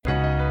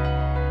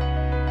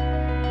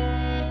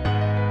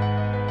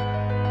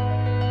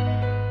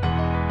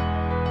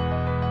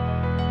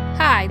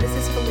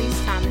This is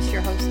Felice Thomas,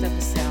 your host of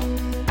The Cell.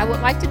 I would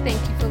like to thank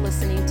you for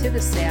listening to The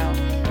Cell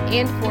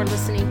and for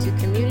listening to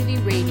Community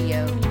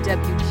Radio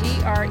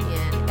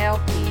WGRN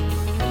LP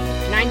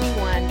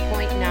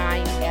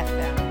 91.9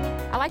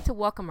 FM. I'd like to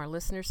welcome our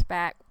listeners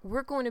back.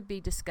 We're going to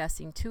be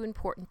discussing two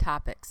important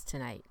topics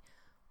tonight: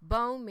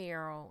 bone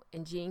marrow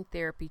and gene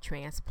therapy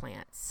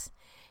transplants.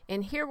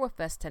 And here with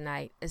us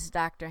tonight is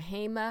Dr.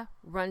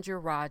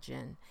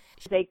 Rangarajan.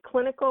 She's a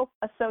clinical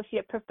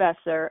associate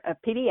professor of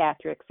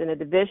pediatrics in the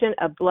Division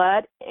of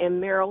Blood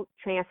and Marrow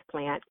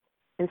Transplant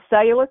and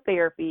Cellular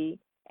Therapy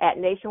at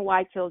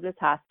Nationwide Children's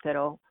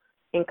Hospital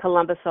in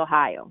Columbus,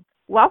 Ohio.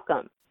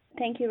 Welcome.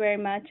 Thank you very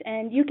much.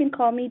 And you can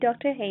call me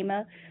Dr.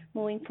 Hema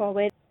moving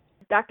forward.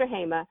 Dr.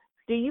 Hema,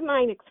 do you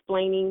mind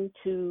explaining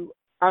to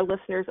our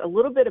listeners a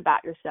little bit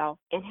about yourself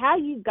and how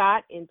you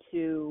got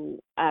into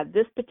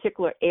this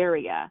particular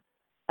area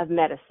of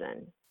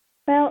medicine?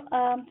 Well,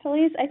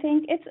 Felice, I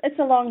think it's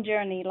a long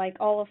journey, like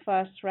all of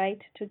us, right,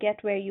 to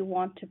get where you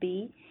want to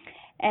be.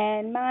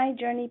 And my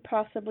journey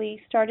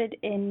possibly started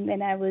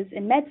when I was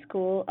in med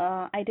school.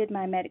 I did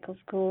my medical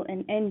school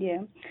in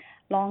India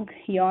long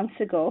eons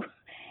ago.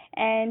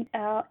 And,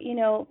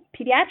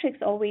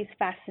 pediatrics always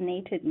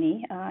fascinated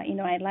me.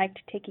 I liked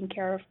taking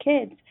care of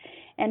kids.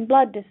 And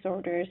blood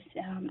disorders,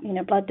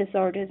 blood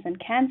disorders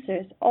and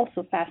cancers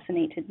also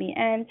fascinated me.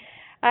 And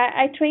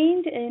I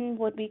trained in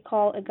what we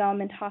call a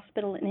government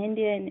hospital in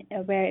India,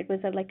 where it was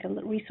a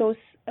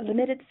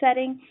resource-limited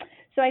setting.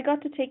 So I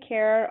got to take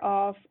care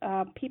of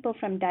people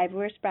from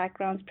diverse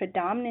backgrounds,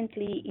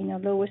 predominantly,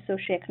 lower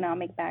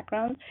socioeconomic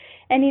backgrounds.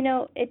 And,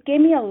 it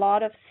gave me a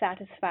lot of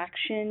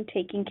satisfaction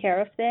taking care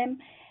of them.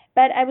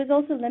 But I was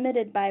also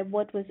limited by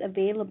what was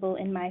available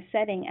in my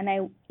setting, and I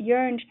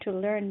yearned to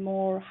learn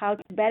more how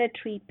to better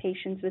treat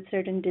patients with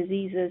certain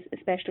diseases,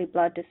 especially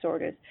blood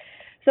disorders.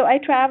 So I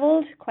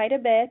traveled quite a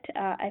bit.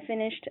 I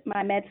finished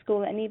my med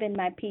school and even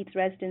my PEDS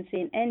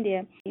residency in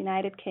India,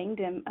 United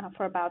Kingdom,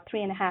 for about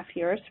 3.5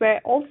 years, where I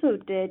also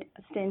did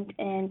a stint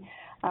in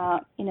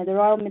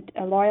the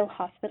Royal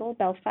Hospital,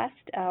 Belfast,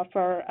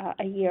 for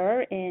a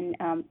year in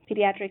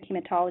pediatric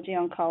hematology,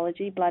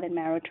 oncology, blood and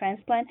marrow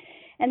transplant.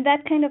 And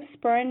that kind of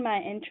spurred my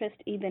interest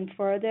even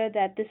further,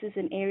 that this is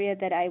an area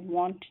that I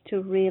want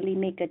to really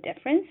make a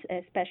difference,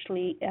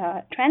 especially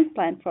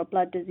transplant for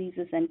blood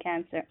diseases and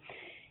cancer.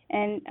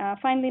 And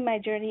finally, my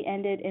journey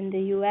ended in the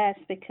U.S.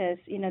 because,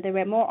 there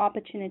were more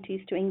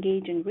opportunities to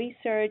engage in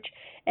research,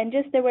 and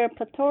just there were a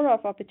plethora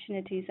of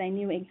opportunities I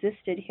knew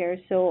existed here.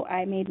 So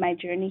I made my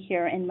journey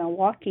here in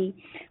Milwaukee,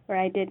 where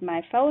I did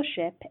my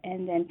fellowship,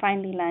 and then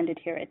finally landed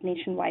here at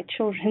Nationwide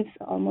Children's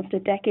almost a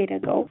decade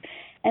ago.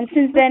 And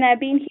since then, I've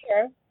been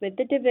here with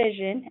the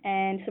division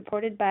and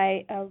supported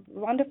by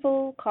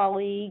wonderful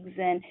colleagues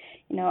and,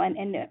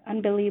 an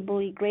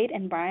unbelievably great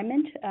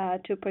environment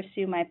to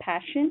pursue my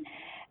passion.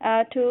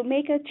 To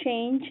make a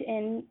change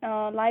in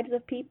lives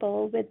of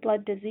people with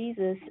blood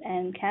diseases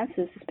and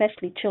cancers,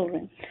 especially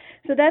children.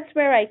 So that's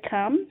where I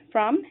come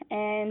from,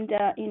 and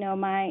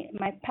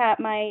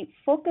my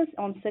focus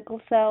on sickle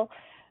cell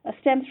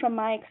stems from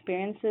my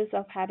experiences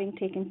of having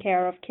taken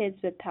care of kids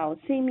with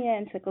thalassemia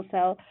and sickle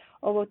cell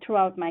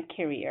throughout my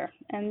career,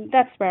 and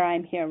that's where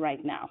I'm here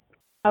right now.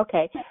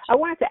 Okay, I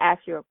wanted to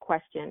ask you a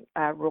question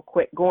real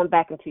quick, going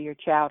back into your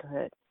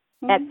childhood.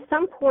 Mm-hmm. At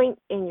some point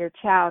in your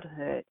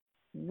childhood,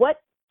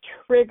 what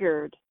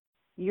triggered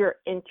your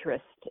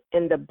interest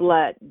in the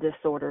blood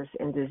disorders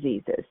and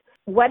diseases?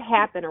 What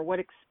happened or what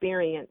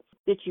experience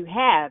did you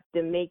have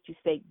that made you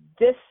say,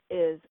 this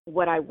is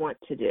what I want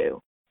to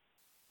do?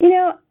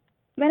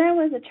 When I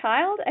was a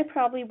child, I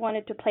probably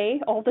wanted to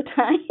play all the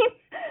time,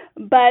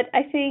 but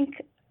I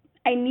think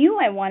I knew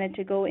I wanted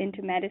to go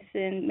into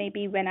medicine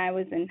maybe when I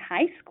was in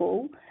high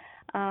school.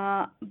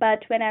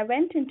 But when I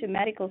went into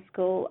medical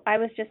school, I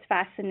was just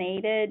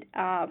fascinated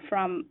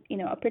from,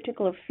 a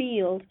particular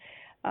field,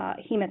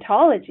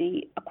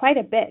 hematology, quite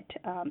a bit,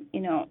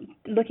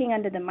 looking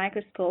under the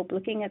microscope,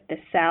 looking at the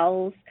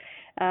cells.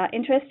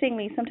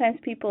 Interestingly, sometimes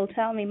people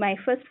tell me my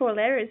first 4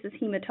 letters is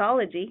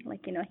hematology,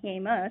 like,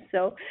 Hema,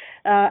 so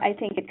I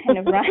think it kind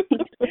of rhymes.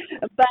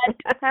 But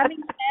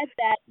having said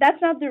that,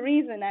 that's not the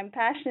reason I'm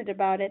passionate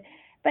about it.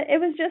 But it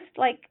was just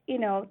like,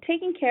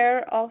 taking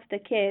care of the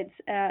kids,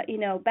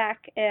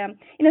 back,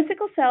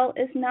 sickle cell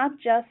is not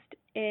just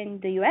in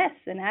the U.S.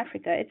 and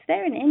Africa. It's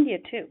there in India,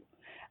 too.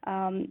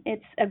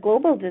 It's a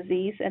global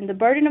disease, and the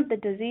burden of the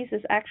disease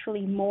is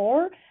actually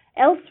more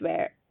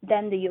elsewhere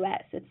than the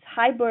U.S. It's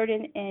high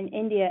burden in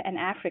India and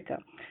Africa.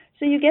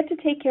 So you get to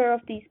take care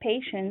of these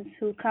patients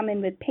who come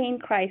in with pain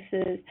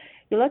crisis.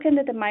 You look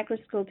into the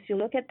microscopes, you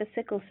look at the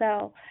sickle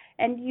cell,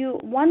 and you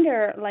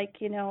wonder,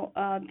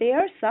 they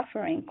are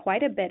suffering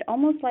quite a bit,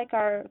 almost like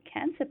our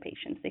cancer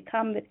patients. They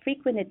come with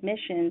frequent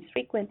admissions,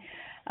 frequent,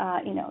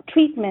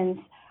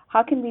 treatments.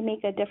 How can we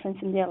make a difference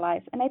in their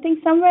lives? And I think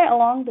somewhere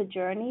along the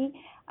journey,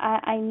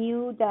 I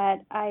knew that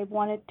I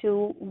wanted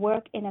to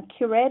work in a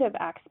curative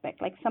aspect,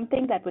 like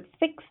something that would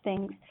fix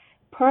things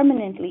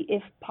permanently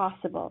if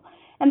possible.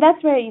 And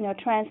that's where,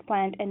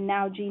 transplant and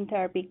now gene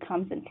therapy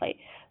comes in play.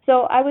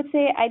 So I would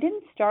say I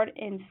didn't start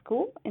in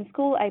school. In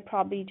school, I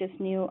probably just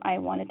knew I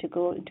wanted to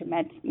go into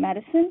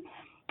medicine.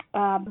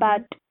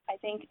 But I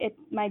think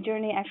my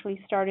journey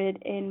actually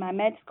started in my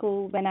med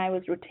school when I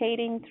was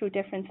rotating through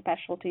different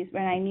specialties,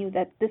 when I knew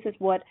that this is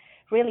what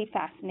really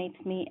fascinates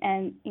me.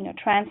 And,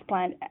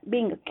 transplant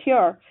being a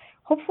cure,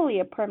 hopefully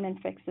a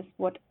permanent fix, is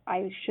what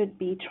I should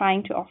be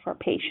trying to offer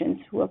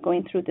patients who are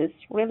going through this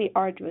really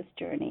arduous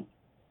journey.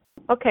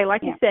 Okay,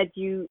 like you said,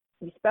 you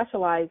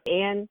specialize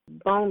in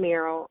bone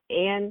marrow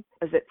and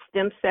is it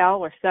stem cell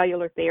or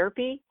cellular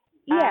therapy?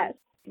 Yes.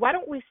 Why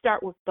don't we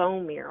start with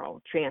bone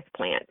marrow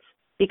transplants?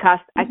 Because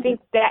I think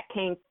that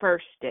came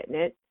first, didn't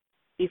it?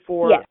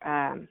 Before. Yes.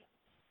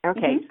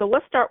 So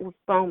let's start with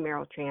bone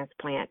marrow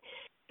transplant.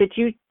 Could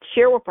you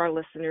share with our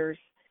listeners,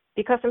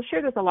 because I'm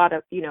sure there's a lot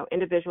of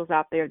individuals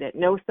out there that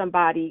know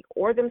somebody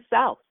or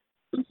themselves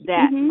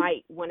that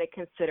might want to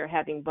consider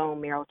having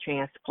bone marrow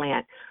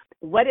transplant.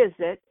 What is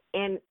it,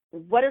 and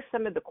what are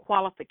some of the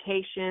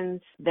qualifications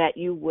that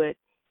you would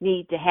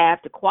need to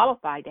have to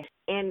qualify,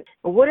 and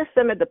what are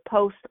some of the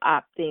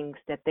post-op things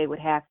that they would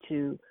have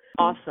to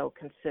also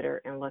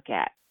consider and look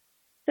at?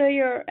 So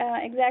you're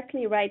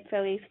exactly right,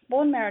 Phyllis.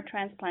 Bone marrow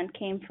transplant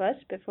came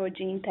first before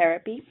gene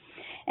therapy.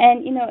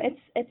 And,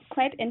 it's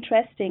quite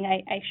interesting.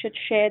 I should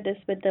share this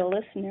with the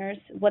listeners,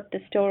 when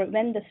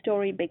the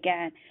story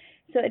began.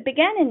 So it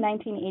began in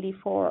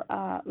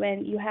 1984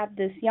 when you have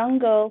this young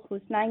girl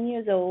who's 9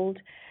 years old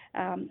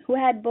who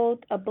had both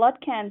a blood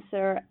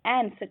cancer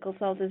and sickle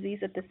cell disease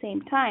at the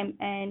same time,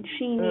 and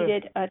she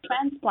needed a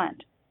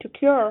transplant to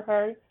cure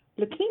her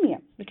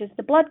leukemia, which is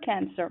the blood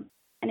cancer.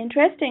 And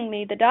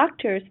interestingly, the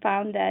doctors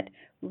found that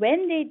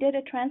when they did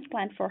a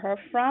transplant for her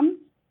from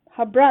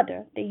her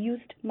brother, they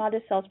used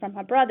mother cells from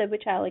her brother,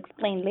 which I'll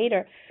explain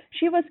later,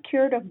 she was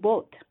cured of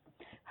both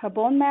her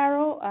bone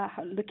marrow,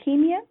 her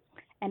leukemia,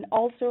 and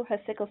also her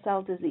sickle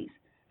cell disease.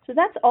 So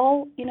that's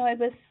all, it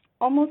was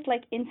almost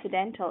like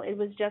incidental. It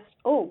was just,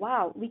 oh,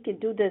 wow, we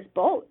could do this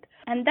both.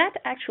 And that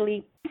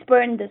actually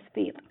spurred this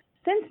field.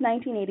 Since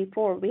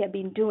 1984, we have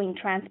been doing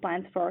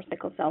transplants for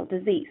sickle cell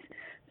disease.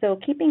 So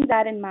keeping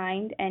that in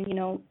mind, and,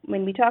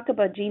 when we talk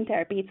about gene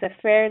therapy, it's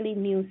a fairly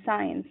new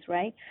science,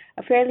 right?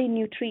 A fairly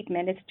new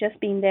treatment. It's just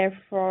been there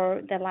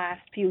for the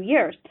last few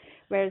years,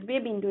 whereas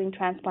we've been doing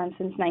transplants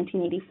since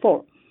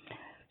 1984.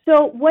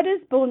 So what is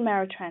bone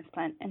marrow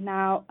transplant? And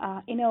now,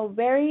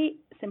 very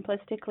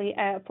simplistically,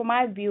 for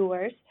my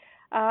viewers,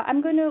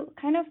 I'm going to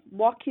kind of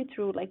walk you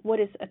through, what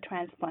is a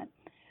transplant.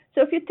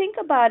 So if you think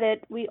about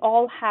it, we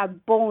all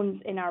have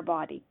bones in our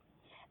body.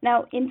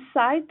 Now,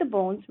 inside the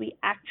bones, we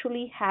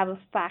actually have a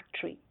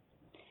factory.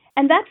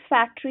 And that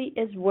factory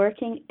is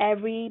working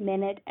every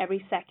minute,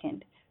 every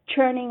second,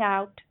 churning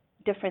out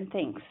different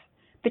things,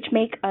 which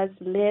make us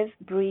live,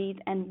 breathe,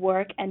 and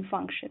work and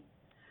function.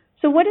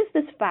 So what is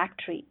this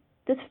factory?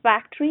 This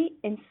factory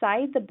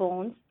inside the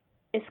bones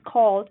is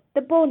called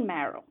the bone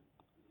marrow.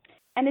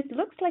 And it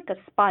looks like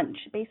a sponge.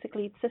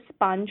 Basically, it's a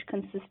sponge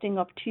consisting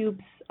of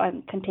tubes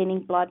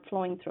containing blood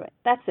flowing through it.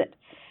 That's it.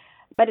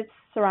 But it's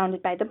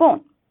surrounded by the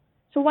bone.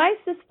 So why is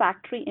this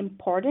factory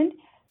important?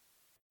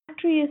 The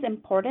factory is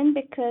important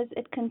because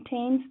it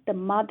contains the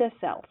mother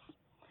cells.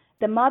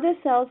 The mother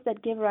cells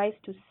that give rise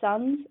to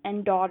sons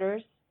and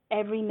daughters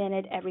every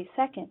minute, every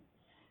second.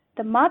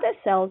 The mother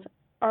cells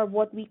are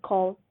what we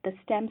call the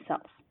stem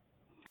cells.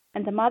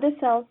 And the mother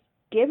cells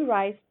give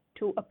rise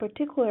to a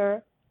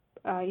particular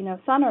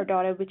son or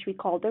daughter, which we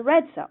call the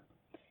red cell.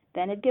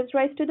 Then it gives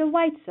rise to the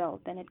white cell.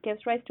 Then it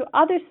gives rise to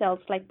other cells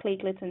like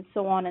platelets and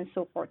so on and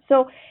so forth.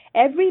 So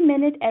every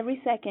minute, every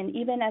second,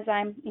 even as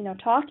I'm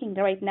talking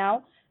right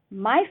now,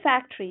 my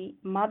factory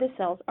mother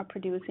cells are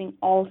producing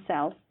all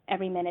cells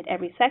every minute,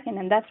 every second,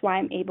 and that's why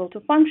I'm able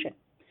to function.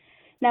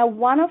 Now,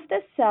 one of the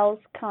cells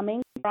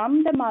coming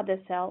from the mother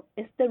cell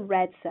is the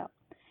red cell.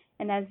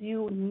 And as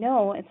you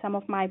know, and some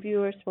of my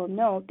viewers will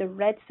know, the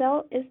red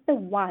cell is the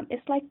one.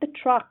 It's like the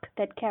truck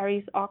that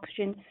carries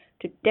oxygen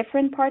to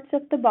different parts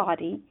of the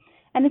body.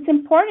 And it's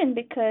important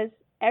because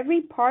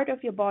every part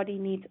of your body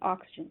needs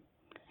oxygen.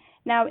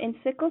 Now, in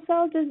sickle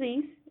cell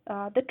disease,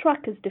 the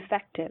truck is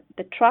defective.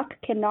 The truck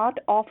cannot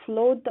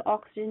offload the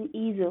oxygen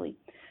easily.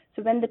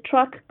 So when the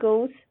truck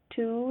goes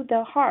to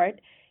the heart,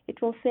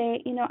 it will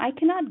say, I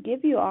cannot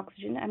give you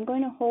oxygen. I'm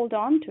going to hold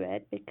on to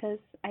it because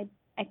I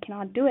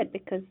cannot do it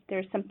because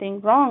there's something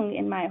wrong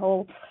in my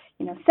whole,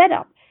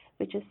 setup,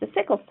 which is the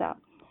sickle cell.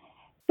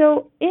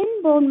 So in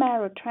bone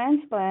marrow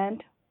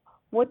transplant,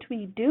 what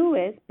we do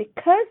is,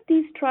 because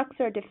these trucks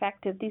are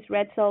defective, these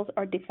red cells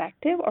are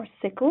defective or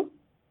sickle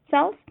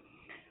cells,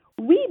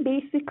 we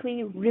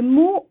basically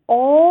remove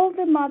all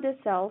the mother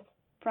cells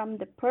from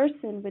the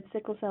person with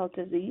sickle cell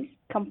disease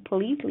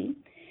completely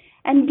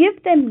and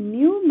give them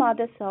new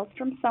mother cells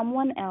from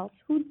someone else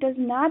who does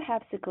not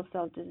have sickle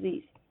cell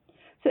disease.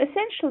 So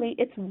essentially,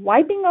 it's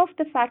wiping off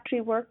the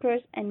factory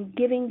workers and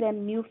giving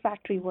them new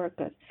factory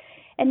workers.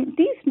 And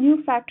these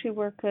new factory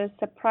workers,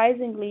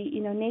 surprisingly,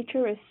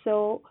 nature is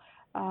so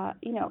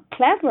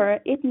clever,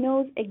 it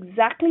knows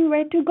exactly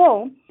where to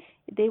go.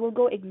 They will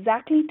go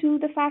exactly to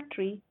the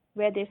factory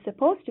where they're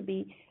supposed to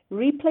be,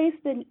 replace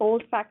the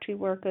old factory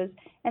workers,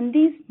 and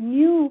these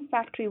new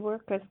factory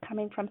workers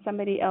coming from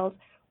somebody else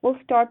will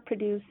start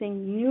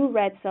producing new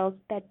red cells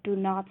that do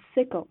not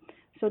sickle.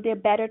 So they're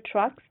better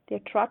trucks. They're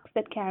trucks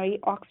that carry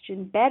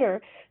oxygen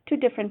better to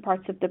different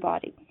parts of the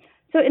body.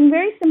 So in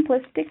very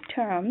simplistic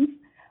terms,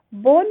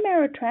 bone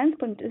marrow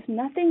transplant is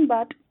nothing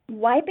but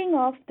wiping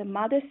off the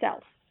mother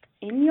cells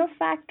in your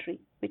factory,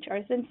 which are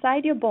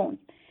inside your bone,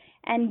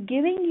 and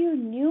giving you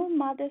new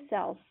mother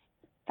cells,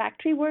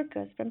 factory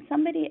workers, from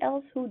somebody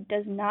else who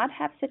does not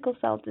have sickle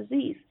cell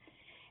disease.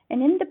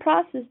 And in the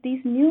process,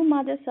 these new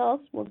mother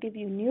cells will give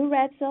you new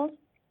red cells,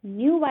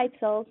 new white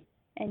cells,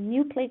 and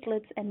new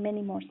platelets, and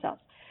many more cells.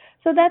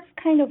 So that's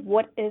kind of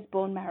what is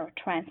bone marrow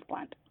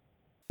transplant.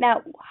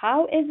 Now,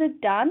 how is it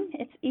done?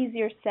 It's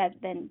easier said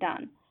than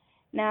done.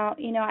 Now,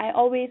 I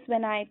always,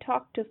 when I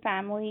talk to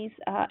families,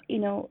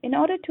 in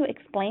order to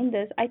explain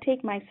this, I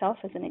take myself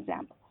as an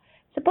example.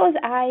 Suppose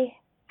I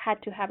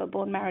had to have a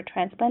bone marrow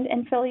transplant,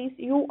 and Felice,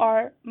 you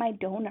are my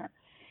donor.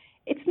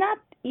 It's not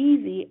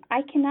easy.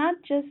 I cannot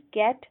just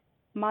get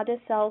mother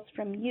cells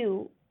from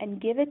you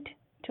and give it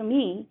to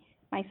me,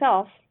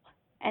 myself,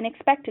 and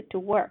expect it to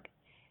work.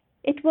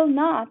 It will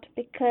not,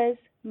 because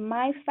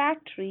my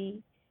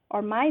factory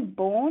or my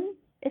bone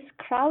is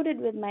crowded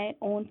with my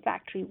own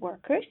factory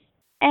workers.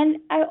 And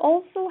I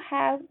also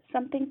have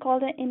something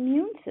called an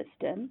immune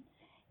system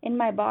in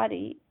my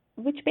body,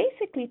 which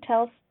basically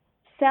tells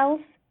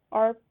cells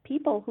or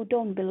people who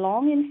don't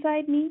belong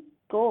inside me,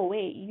 go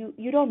away.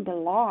 You don't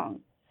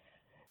belong.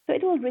 So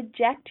it will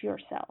reject your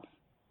cells.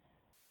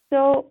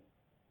 So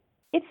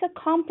it's a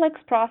complex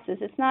process.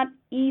 It's not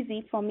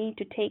easy for me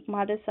to take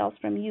mother cells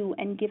from you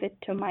and give it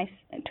to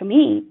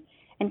me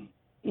and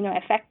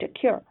effect a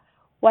cure.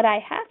 What I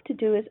have to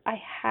do is I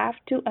have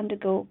to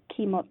undergo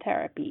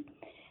chemotherapy.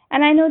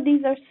 And I know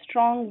these are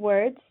strong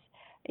words.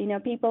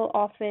 People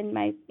often,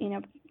 my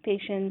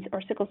patients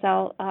or sickle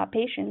cell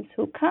patients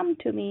who come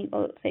to me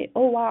will say,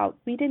 "Oh wow,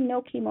 we didn't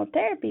know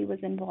chemotherapy was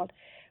involved."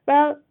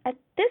 Well, at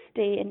this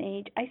day and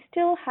age, I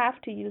still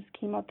have to use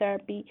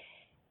chemotherapy,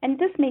 and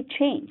this may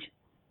change.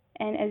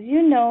 And as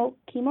you know,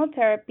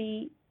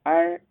 chemotherapy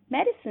are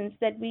medicines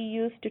that we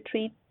use to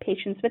treat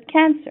patients with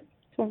cancer.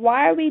 So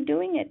why are we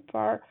doing it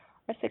for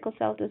our sickle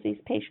cell disease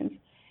patients?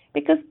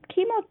 Because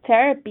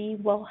chemotherapy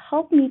will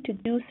help me to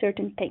do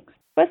certain things.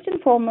 First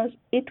and foremost,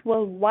 it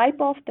will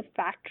wipe off the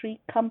factory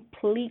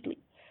completely.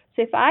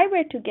 So if I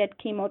were to get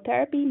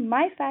chemotherapy,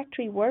 my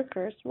factory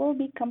workers will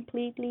be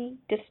completely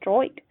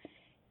destroyed.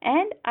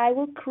 And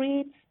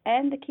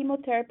the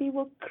chemotherapy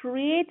will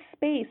create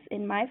space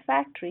in my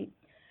factory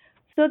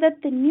so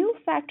that the new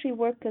factory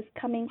workers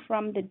coming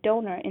from the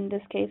donor, in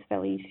this case,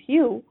 Felice,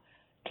 you,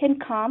 can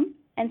come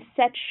and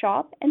set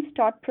shop and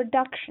start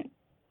production.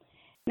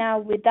 Now,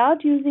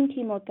 without using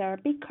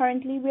chemotherapy,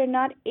 currently we're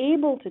not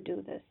able to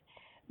do this.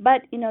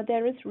 But,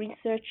 there is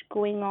research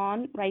going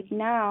on right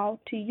now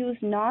to use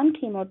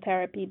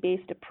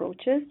non-chemotherapy-based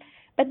approaches,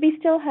 but we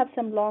still have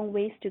some long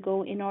ways to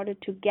go in order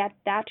to get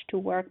that to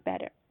work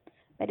better.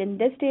 But in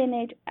this day and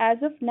age, as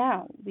of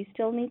now, we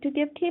still need to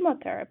give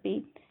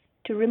chemotherapy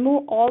to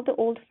remove all the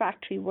old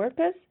factory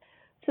workers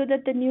so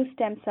that the new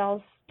stem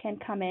cells can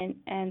come in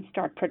and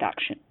start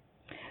production.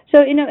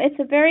 So, it's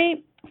a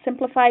very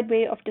simplified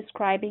way of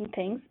describing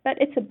things, but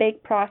it's a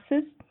big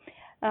process,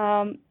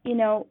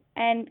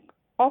 and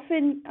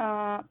often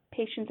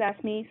patients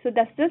ask me, so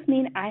does this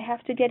mean I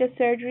have to get a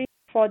surgery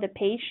for the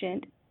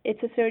patient?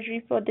 It's a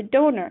surgery for the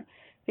donor.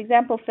 For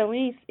example,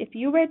 Felice, if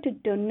you were to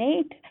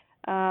donate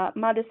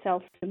mother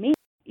cells to me,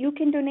 you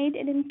can donate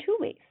it in two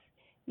ways.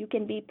 You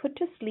can be put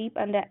to sleep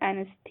under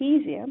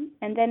anesthesia,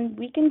 and then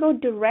we can go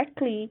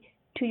directly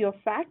to your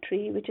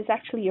factory, which is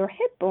actually your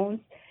hip bones,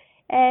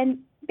 and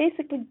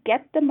basically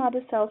get the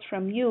mother cells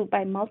from you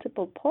by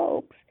multiple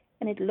pokes,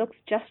 and it looks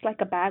just like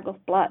a bag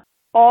of blood.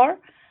 Or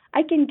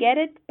I can get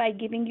it by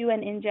giving you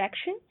an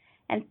injection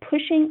and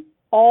pushing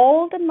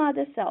all the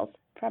mother cells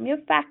from your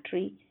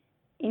factory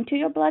into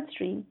your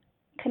bloodstream,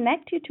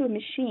 connect you to a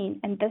machine,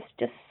 and thus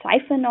just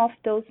siphon off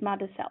those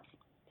mother cells.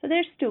 So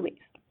there's two ways.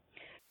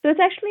 So it's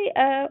actually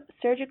a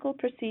surgical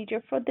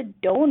procedure for the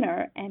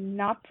donor and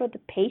not for the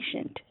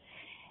patient.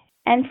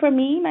 And for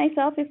me,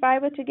 myself, if I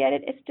were to get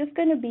it, it's just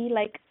going to be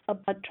like a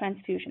blood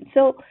transfusion.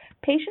 So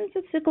patients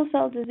with sickle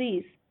cell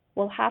disease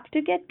will have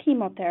to get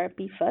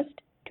chemotherapy first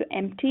to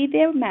empty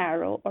their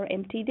marrow or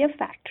empty their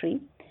factory.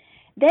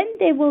 Then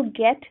they will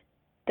get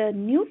the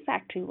new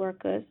factory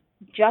workers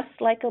just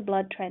like a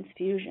blood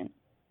transfusion.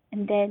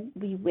 And then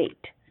we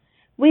wait.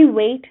 We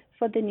wait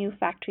for the new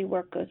factory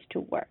workers to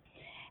work.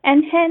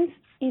 And hence,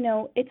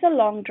 it's a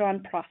long drawn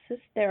process.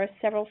 There are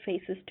several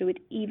phases to it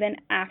even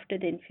after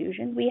the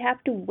infusion. We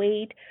have to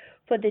wait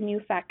for the new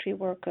factory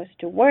workers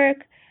to work,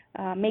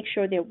 make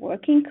sure they're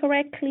working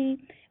correctly,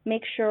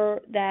 make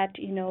sure that,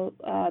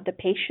 the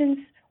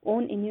patient's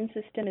own immune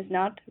system is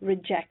not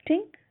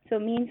rejecting. So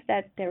it means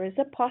that there is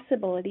a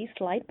possibility,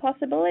 slight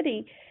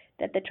possibility,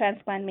 that the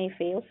transplant may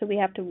fail, so we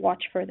have to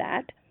watch for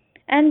that.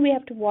 And we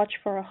have to watch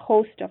for a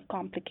host of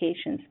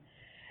complications.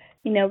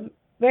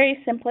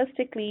 Very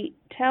simplistically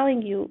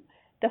telling you,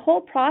 the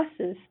whole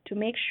process to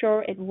make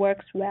sure it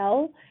works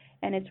well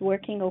and it's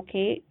working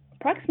okay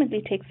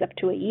approximately takes up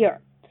to a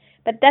year.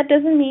 But that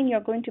doesn't mean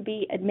you're going to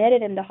be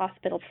admitted in the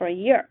hospital for a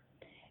year.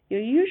 You're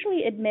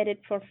usually admitted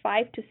for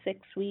 5 to 6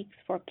 weeks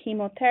for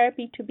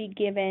chemotherapy to be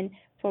given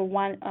for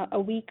a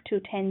week to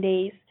 10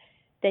 days.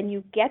 Then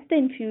you get the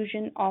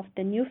infusion of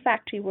the new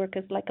factory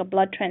workers, like a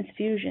blood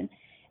transfusion.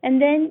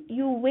 And then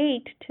you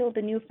wait till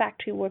the new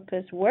factory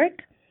workers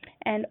work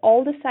and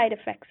all the side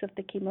effects of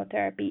the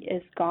chemotherapy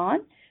is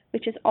gone,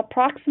 which is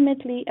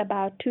approximately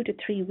about 2 to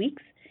 3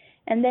 weeks.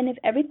 And then if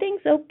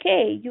everything's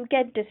okay, you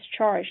get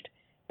discharged.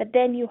 But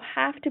then you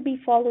have to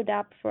be followed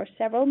up for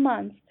several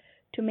months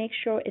to make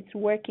sure it's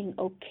working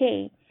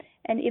okay.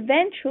 And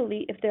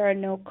eventually, if there are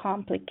no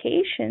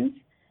complications,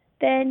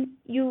 then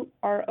you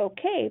are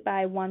okay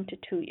by 1 to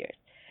 2 years.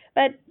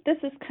 But this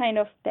is kind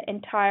of the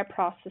entire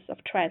process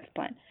of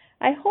transplant.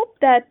 I hope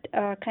that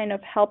kind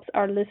of helps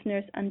our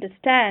listeners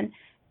understand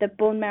the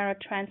bone marrow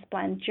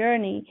transplant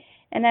journey.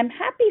 And I'm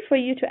happy for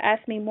you to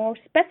ask me more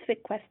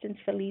specific questions,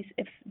 Felice,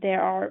 if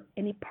there are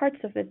any parts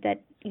of it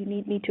that you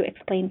need me to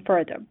explain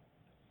further.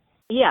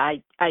 Yeah,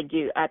 I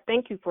do.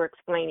 Thank you for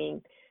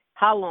explaining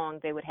how long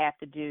they would have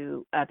to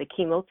do the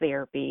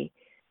chemotherapy,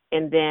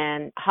 and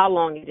then how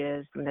long it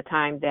is from the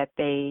time that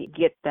they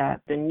get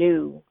the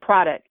new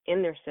product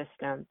in their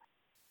system.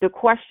 The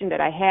question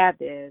that I have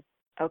is,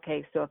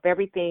 okay, so if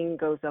everything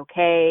goes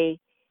okay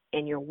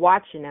and you're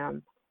watching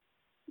them,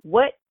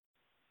 what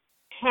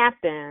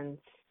happens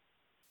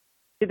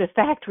to the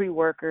factory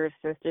workers,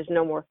 since there's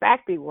no more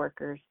factory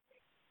workers,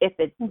 if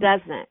it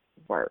doesn't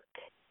work?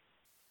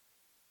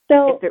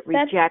 So if it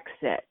rejects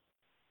it?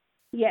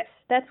 Yes,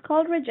 that's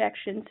called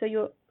rejection. So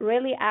you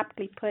really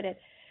aptly put it.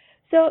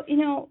 So,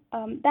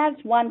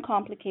 that's one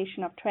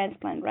complication of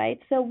transplant, right?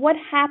 So what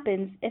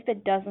happens if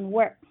it doesn't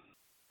work?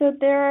 So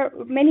there are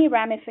many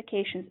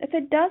ramifications. If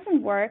it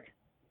doesn't work,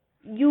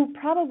 you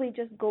probably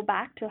just go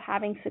back to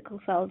having sickle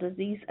cell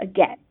disease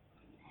again.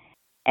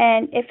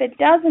 And if it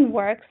doesn't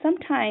work,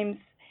 sometimes,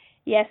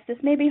 yes, this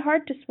may be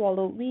hard to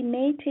swallow. We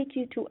may take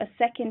you to a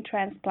second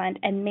transplant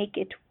and make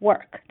it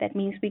work. That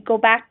means we go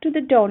back to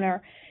the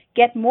donor,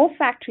 get more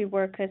factory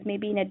workers,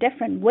 maybe in a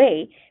different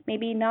way,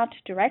 maybe not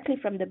directly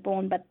from the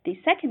bone, but the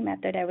second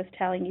method I was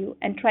telling you,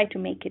 and try to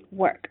make it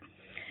work.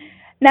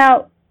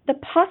 Now, the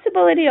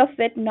possibility of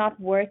it not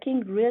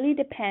working really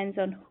depends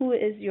on who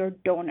is your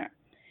donor.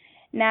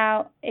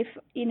 Now, if,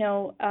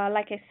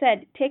 like I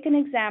said, take an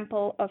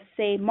example of,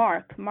 say,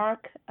 Mark.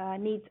 Mark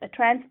needs a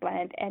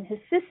transplant, and his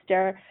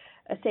sister,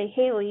 say,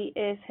 Haley,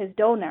 is his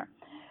donor.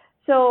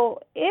 So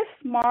if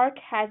Mark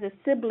has a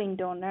sibling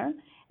donor,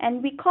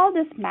 and we call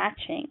this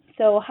matching.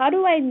 So how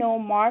do I know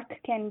Mark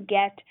can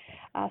get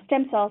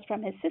stem cells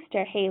from his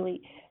sister,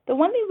 Haley? The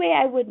only way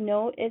I would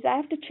know is I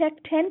have to check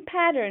 10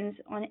 patterns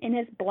in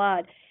his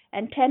blood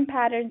and 10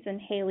 patterns in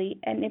Haley.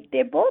 And if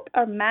they both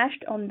are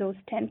matched on those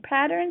 10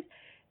 patterns,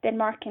 then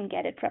Mark can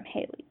get it from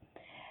Haley.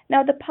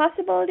 Now, the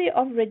possibility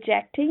of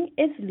rejecting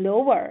is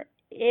lower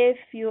if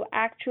you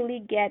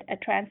actually get a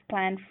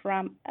transplant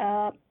from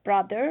a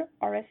brother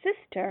or a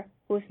sister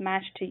who's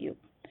matched to you.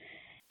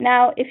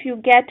 Now, if you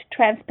get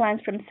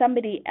transplants from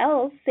somebody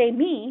else, say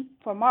me,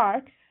 for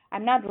Mark,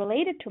 I'm not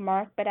related to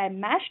Mark, but I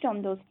matched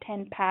on those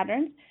 10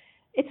 patterns,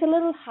 it's a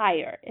little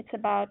higher. It's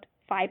about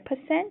 5%.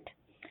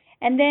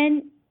 And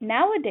then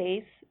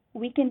nowadays,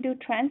 we can do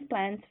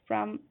transplants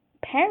from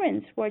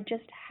parents who are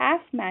just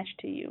half matched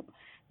to you,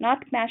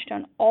 not matched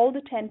on all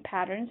the 10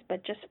 patterns,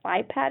 but just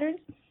 5 patterns.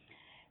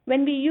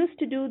 When we used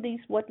to do these,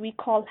 what we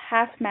call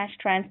half-matched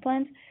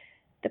transplants,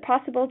 the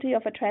possibility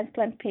of a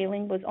transplant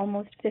failing was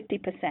almost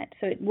 50%.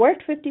 So it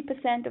worked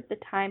 50% of the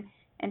time,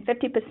 and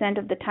 50%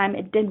 of the time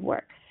it didn't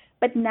work.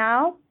 But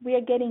now we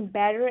are getting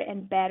better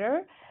and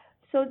better.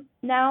 So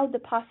now the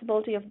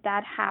possibility of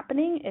that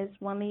happening is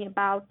only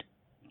about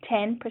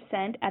 10%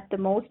 at the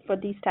most for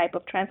these type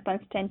of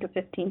transplants, 10 to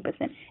 15%.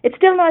 It's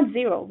still not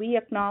zero. We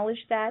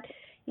acknowledge that.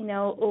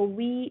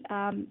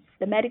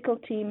 The medical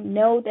team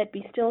know that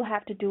we still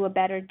have to do a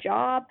better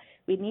job.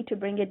 We need to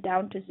bring it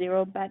down to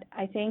zero, but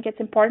I think it's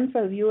important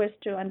for viewers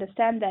to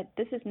understand that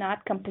this is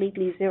not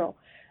completely zero.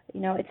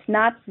 It's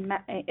not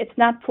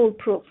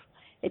foolproof.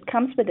 It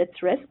comes with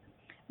its risk.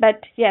 But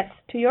yes,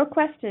 to your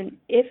question,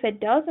 if it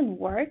doesn't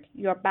work,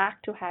 you're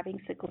back to having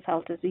sickle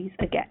cell disease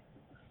again.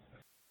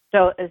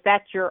 So is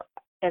that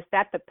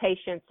the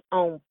patient's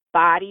own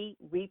body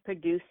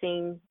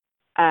reproducing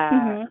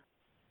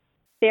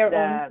their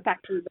own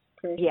factory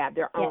workers? Yeah,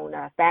 their own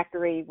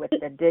factory with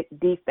the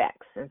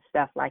defects and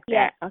stuff like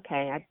that. Yeah.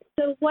 Okay.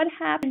 So what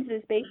happens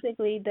is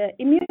basically the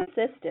immune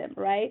system,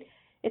 right?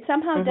 It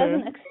somehow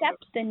doesn't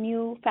accept the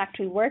new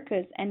factory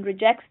workers and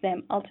rejects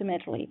them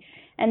ultimately.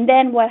 And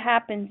then what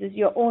happens is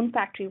your own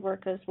factory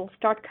workers will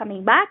start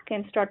coming back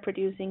and start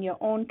producing your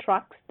own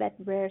trucks that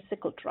were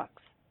sickle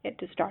trucks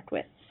to start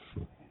with.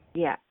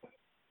 Yeah.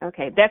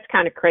 Okay. That's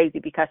kind of crazy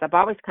because I've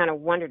always kind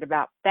of wondered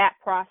about that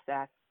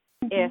process.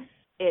 if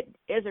it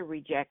is a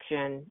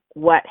rejection,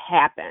 what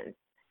happens?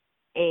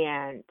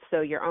 And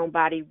so your own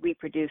body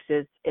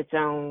reproduces its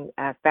own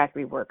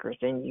factory workers,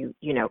 and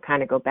you know,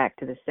 kind of go back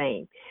to the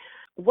same.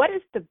 What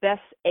is the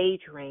best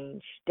age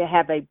range to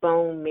have a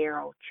bone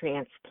marrow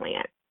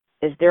transplant?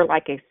 Is there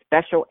like a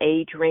special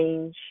age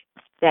range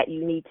that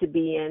you need to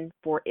be in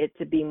for it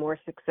to be more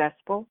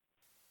successful?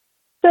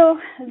 So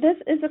this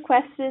is a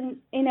question,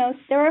 you know,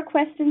 there are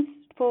questions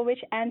for which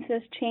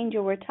answers change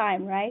over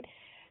time, right?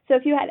 So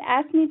if you had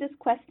asked me this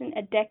question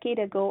a decade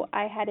ago,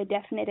 I had a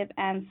definitive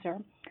answer.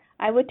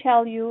 I would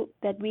tell you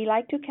that we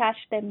like to catch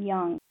them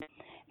young,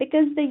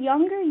 because the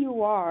younger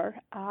you are,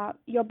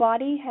 your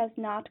body has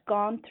not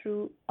gone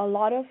through a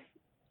lot of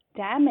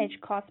damage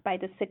caused by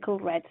the sickle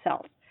red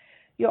cells.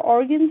 Your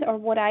organs are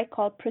what I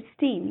call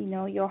pristine. You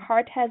know, your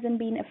heart hasn't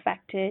been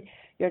affected,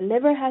 your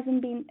liver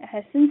hasn't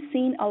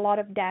seen a lot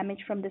of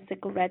damage from the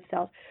sickle red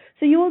cells.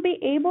 So you will be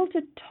able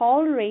to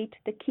tolerate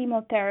the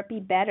chemotherapy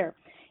better.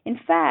 In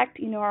fact,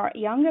 you know, our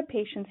younger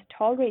patients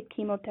tolerate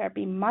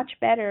chemotherapy much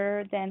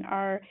better than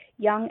our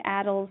young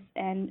adults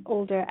and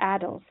older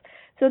adults.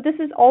 So this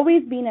has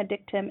always been a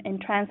dictum in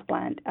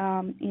transplant,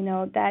 you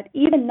know, that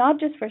even not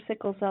just for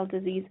sickle cell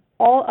disease,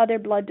 all other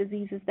blood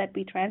diseases that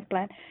we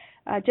transplant,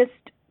 just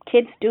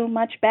kids do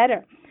much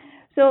better.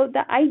 So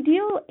the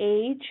ideal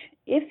age,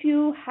 if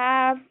you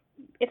have,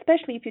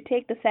 especially if you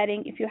take the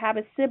setting, if you have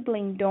a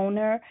sibling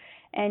donor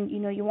and you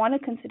know you want to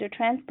consider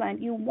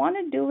transplant, you want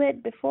to do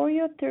it before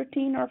you're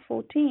 13 or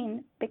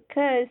 14,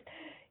 because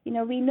you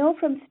know we know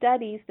from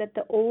studies that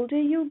the older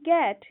you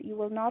get, you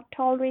will not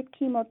tolerate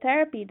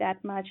chemotherapy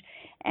that much,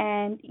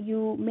 and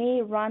you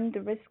may run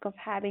the risk of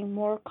having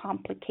more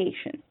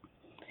complications.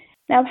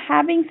 Now,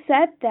 having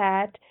said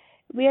that,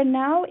 we are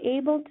now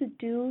able to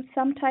do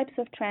some types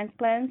of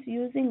transplants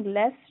using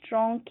less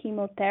strong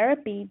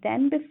chemotherapy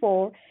than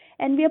before,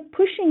 and we are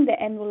pushing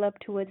the envelope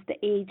towards the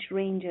age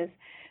ranges.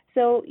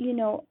 So, you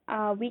know,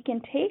 we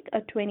can take a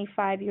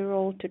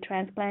 25-year-old to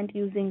transplant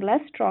using less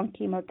strong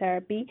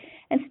chemotherapy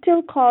and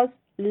still cause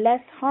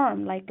less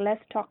harm, like less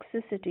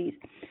toxicities.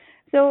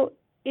 So,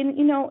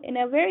 in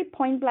a very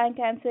point-blank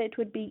answer, it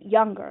would be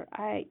younger.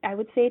 I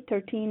would say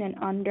 13 and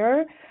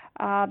under,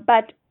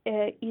 but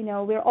you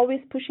know, we're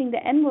always pushing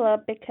the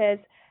envelope because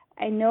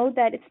I know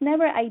that it's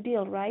never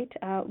ideal, right?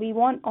 We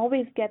won't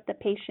always get the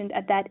patient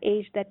at that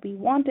age that we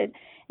wanted,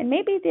 and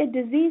maybe their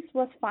disease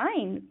was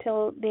fine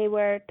till they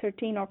were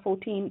 13 or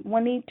 14,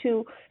 only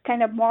to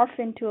kind of morph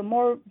into a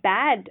more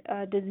bad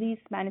disease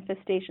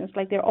manifestations,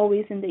 like they're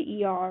always in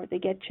the ER, they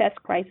get chest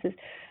crisis.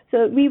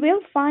 So we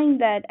will find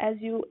that as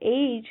you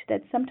age,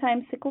 that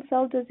sometimes sickle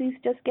cell disease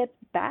just gets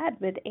bad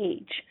with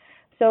age.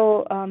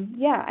 So,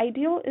 yeah,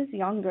 ideal is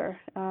younger.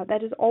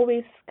 That is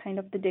always kind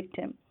of the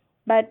dictum.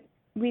 But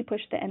we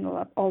push the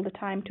envelope all the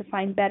time to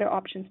find better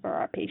options for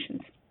our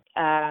patients.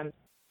 My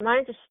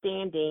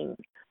understanding,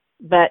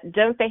 but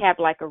don't they have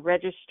like a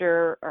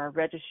register or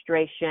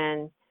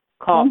registration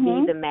called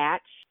Be the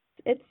Match?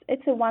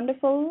 It's a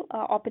wonderful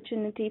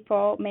opportunity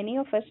for many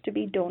of us to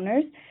be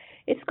donors.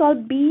 It's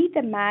called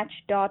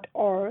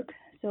bethematch.org.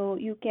 So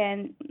you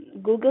can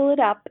Google it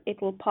up.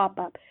 It will pop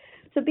up.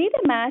 So Be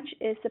the Match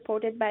is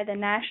supported by the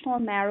National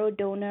Marrow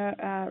Donor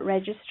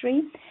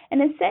Registry,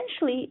 and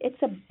essentially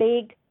it's a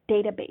big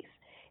database.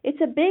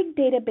 It's a big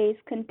database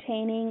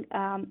containing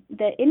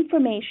the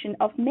information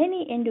of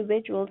many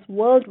individuals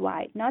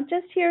worldwide, not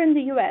just here in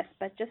the U.S.,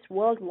 but just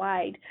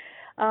worldwide,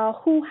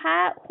 who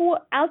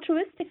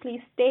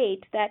altruistically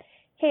state that,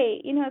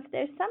 hey, you know, if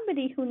there's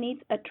somebody who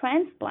needs a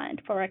transplant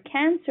for a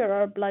cancer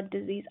or a blood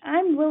disease,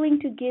 I'm willing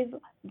to give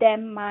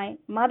them my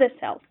mother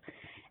cells.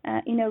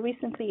 You know,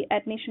 recently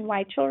at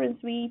Nationwide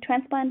Children's, we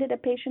transplanted a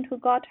patient who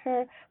got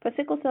her, for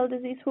sickle cell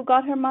disease, who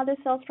got her mother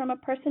cells from a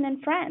person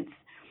in France.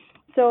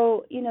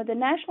 So, you know, the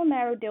National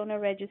Marrow Donor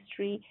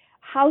Registry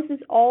houses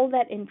all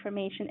that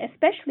information,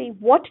 especially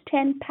what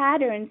 10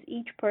 patterns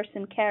each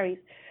person carries.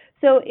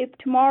 So if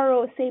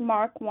tomorrow, say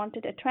Mark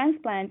wanted a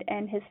transplant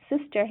and his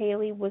sister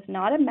Haley was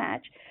not a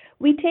match,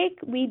 we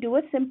do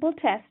a simple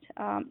test.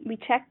 We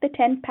check the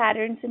 10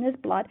 patterns in his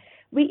blood.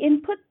 We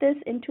input this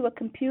into a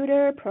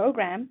computer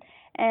program,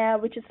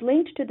 which is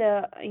linked to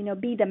the, you know,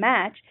 Be the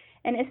Match,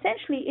 and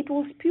essentially it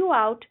will spew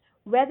out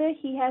whether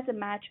he has a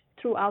match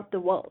throughout the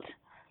world.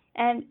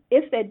 And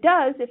if it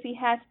does, if he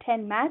has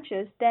 10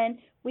 matches, then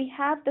we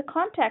have the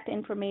contact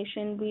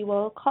information. We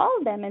will call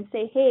them and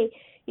say, hey,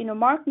 you know,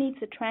 Mark needs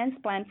a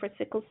transplant for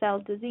sickle cell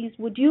disease.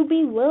 Would you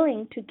be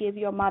willing to give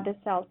your mother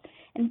cells?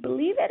 And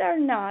believe it or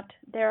not,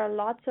 there are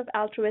lots of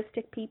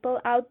altruistic people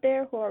out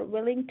there who are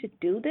willing to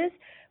do this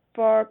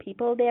for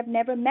people they have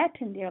never met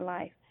in their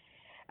life.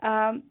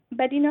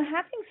 But, you know,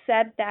 having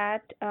said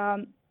that,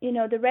 you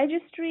know, the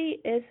registry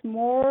is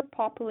more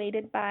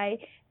populated by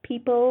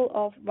people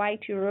of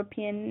white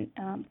European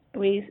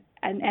race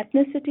and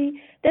ethnicity.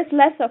 There's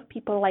less of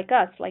people like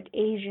us, like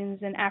Asians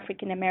and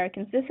African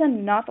Americans. There's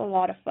not a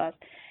lot of us.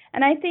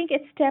 And I think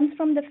it stems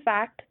from the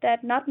fact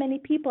that not many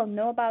people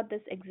know about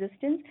this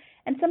existence,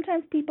 and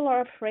sometimes people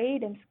are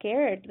afraid and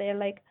scared. They're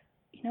like,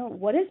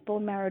 what is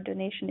bone marrow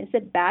donation? Is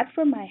it bad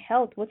for my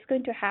health? What's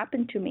going to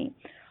happen to me?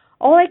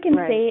 All I can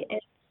say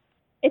is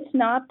it's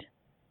not,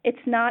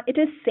 it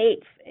is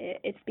safe.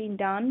 It's been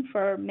done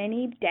for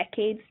many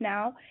decades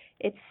now.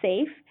 It's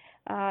safe.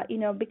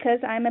 Because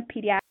I'm a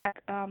pediatric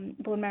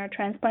bone marrow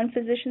transplant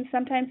physician,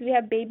 sometimes we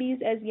have babies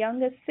as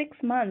young as 6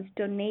 months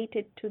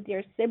donated to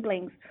their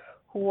siblings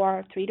who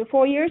are 3 to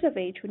 4 years of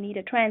age who need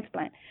a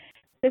transplant.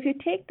 So if you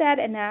take that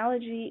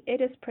analogy, it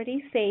is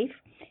pretty safe.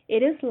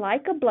 It is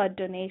like a blood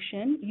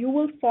donation. You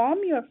will form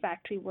your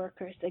factory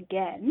workers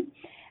again,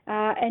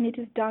 and it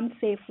is done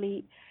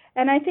safely.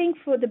 And I think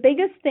for the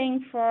biggest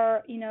thing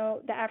for,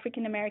 the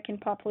African American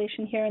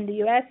population here in the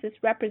U.S. is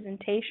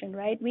representation,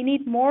 right? We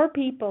need more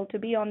people to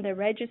be on the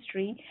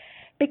registry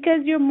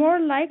because you're more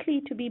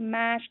likely to be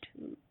matched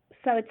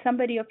with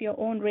somebody of your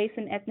own race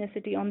and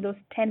ethnicity on those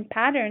 10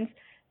 patterns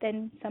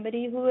than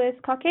somebody who is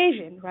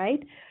Caucasian,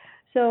 right?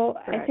 So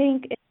I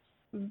think it's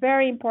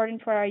very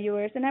important for our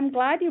viewers, and I'm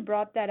glad you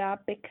brought that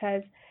up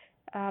because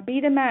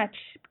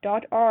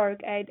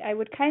bethematch.org, I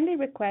would kindly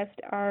request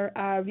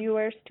our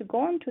viewers to go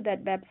onto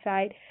that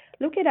website,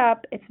 look it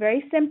up. It's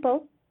very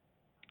simple.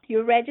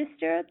 You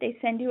register, they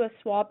send you a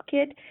swab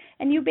kit,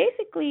 and you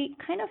basically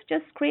kind of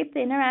just scrape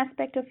the inner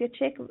aspect of your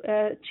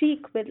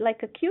cheek with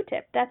like a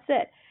Q-tip. That's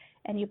it.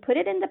 And you put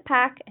it in the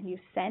pack and you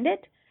send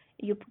it.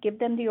 You give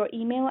them your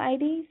email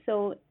ID.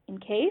 So in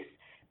case,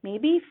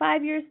 maybe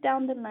 5 years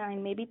down the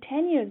line, maybe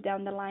 10 years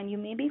down the line, you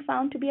may be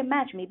found to be a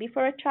match, maybe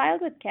for a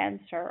child with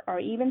cancer or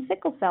even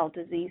sickle cell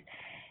disease.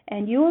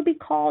 And you will be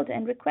called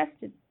and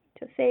requested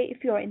to say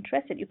if you're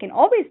interested. You can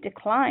always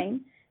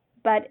decline,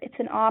 but it's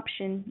an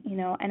option,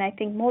 and I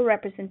think more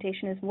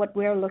representation is what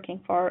we're looking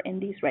for in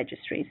these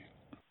registries.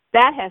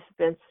 That has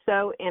been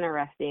so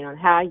interesting on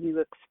how you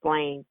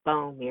explain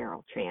bone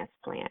marrow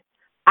transplant.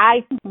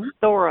 I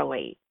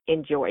thoroughly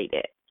enjoyed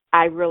it.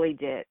 I really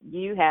did.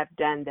 You have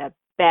done the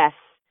best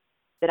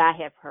that I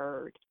have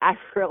heard. I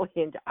really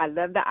enjoy. I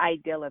love the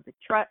ideal of the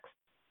trucks.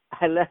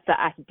 I love the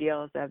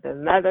ideals of the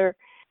mother.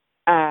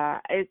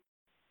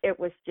 It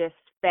was just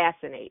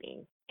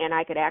fascinating, and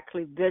I could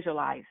actually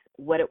visualize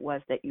what it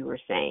was that you were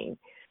saying.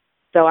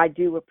 So I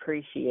do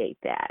appreciate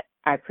that.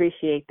 I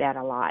appreciate that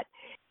a lot.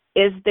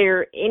 Is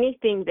there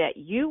anything that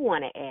you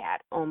want to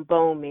add on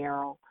bone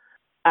marrow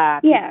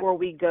before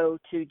we go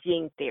to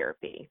gene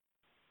therapy?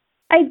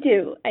 I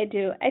do.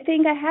 I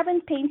think I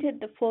haven't painted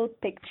the full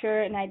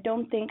picture, and I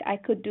don't think I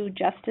could do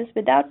justice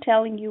without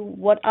telling you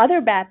what other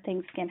bad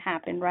things can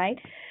happen, right?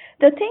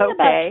 The thing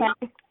about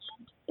transplant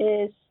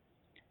is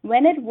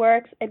when it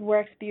works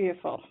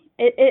beautiful.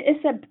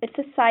 It's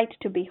a sight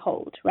to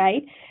behold,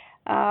 right?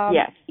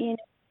 Yes.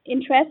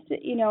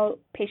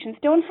 Patients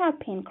don't have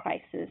pain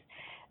crisis.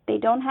 They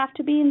don't have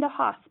to be in the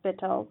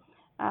hospital.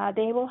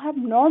 They will have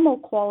normal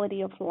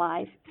quality of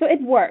life. So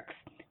it works.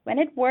 When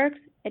it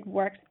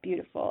works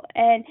beautiful.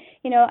 And,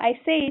 I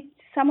say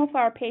some of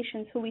our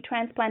patients who we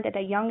transplant at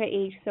a younger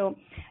age. So,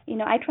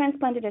 I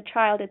transplanted a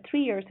child at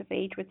 3 years of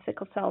age with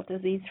sickle cell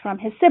disease from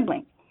his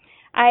sibling.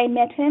 I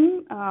met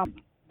him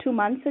 2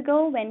 months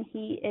ago when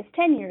he is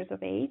 10 years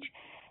of age.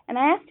 And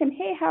I asked him,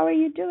 hey, how are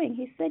you doing?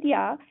 He said,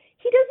 yeah.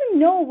 He doesn't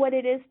know what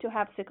it is to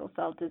have sickle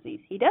cell disease.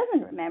 He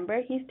doesn't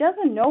remember. He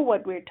doesn't know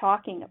what we're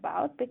talking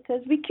about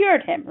because we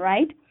cured him,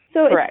 right?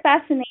 So Correct.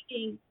 It's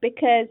fascinating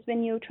because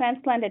when you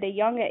transplant at a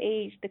younger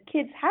age, the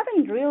kids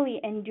haven't really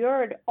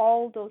endured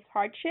all those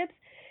hardships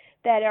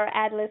that our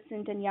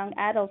adolescent and young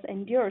adults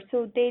endure.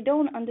 So they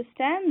don't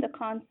understand the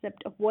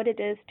concept of what it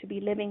is to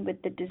be living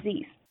with the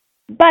disease.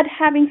 But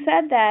having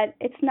said that,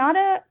 it's not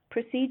a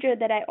procedure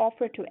that I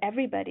offer to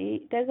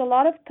everybody. There's a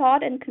lot of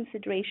thought and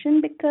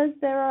consideration because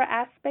there are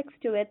aspects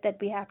to it that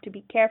we have to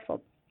be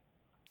careful.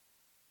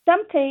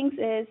 Some things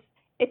is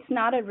it's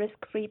not a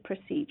risk-free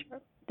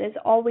procedure. There's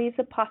always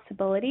a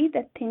possibility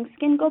that things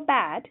can go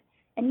bad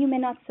and you may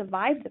not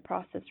survive the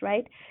process,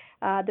 right?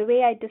 The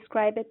way I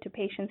describe it to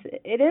patients,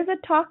 it is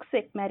a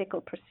toxic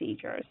medical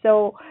procedure.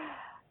 So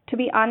to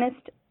be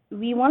honest,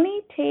 we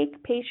only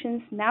take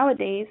patients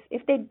nowadays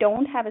if they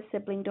don't have a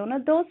sibling donor,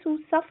 those who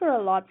suffer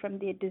a lot from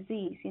their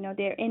disease.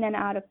 They're in and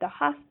out of the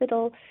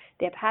hospital,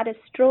 they've had a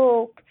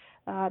stroke,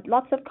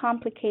 lots of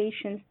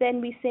complications. Then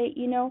we say,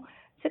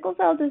 sickle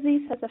cell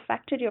disease has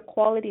affected your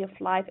quality of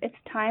life. It's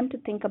time to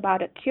think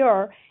about a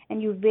cure,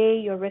 and you weigh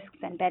your risks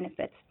and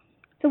benefits.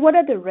 So what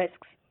are the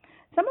risks?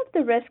 Some of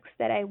the risks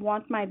that I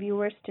want my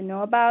viewers to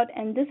know about,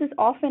 and this is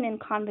often in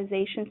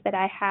conversations that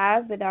I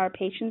have with our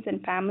patients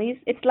and families,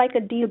 it's like a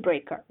deal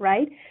breaker,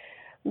 right?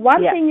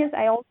 One thing is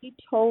I already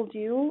told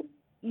you,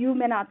 you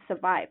may not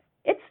survive.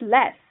 It's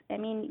less. I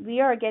mean,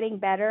 we are getting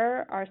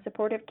better. Our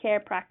supportive care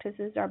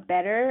practices are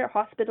better.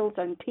 Hospitals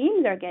and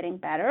teams are getting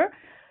better.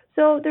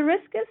 So the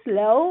risk is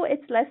low.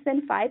 It's less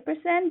than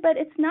 5%, but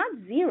it's not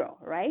zero,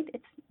 right?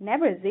 It's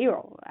never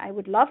zero. I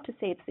would love to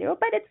say it's zero,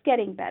 but it's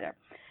getting better.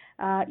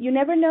 You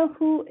never know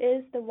who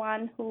is the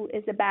one who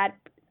is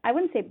I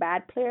wouldn't say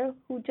bad player,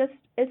 who just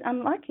is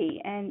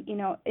unlucky and,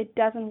 it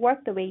doesn't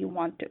work the way you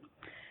want to.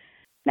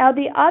 Now,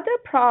 the other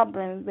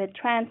problem with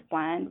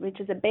transplant, which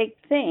is a big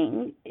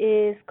thing,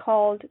 is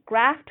called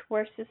graft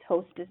versus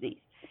host disease.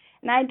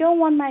 And I don't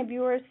want my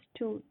viewers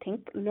to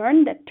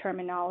learn that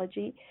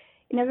terminology.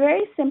 In a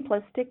very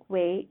simplistic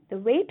way, the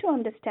way to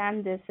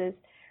understand this is,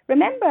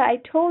 remember I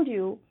told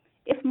you,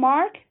 if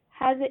Mark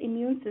has an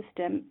immune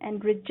system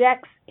and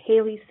rejects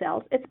Haley's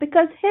cells, it's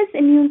because his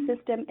immune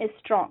system is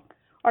strong.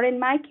 Or in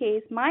my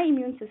case, my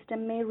immune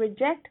system may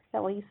reject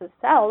Felice's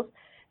cells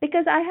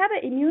because I have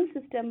an immune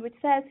system which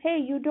says, hey,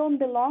 you don't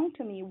belong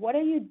to me. What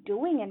are you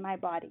doing in my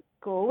body?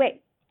 Go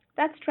away.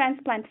 That's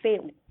transplant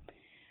failing.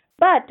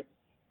 But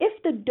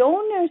if the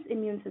donor's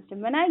immune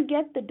system, when I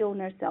get the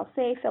donor cells,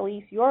 say,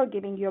 Felice, you're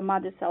giving your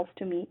mother cells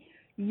to me,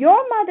 your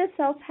mother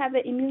cells have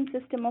an immune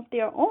system of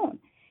their own.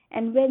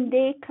 And when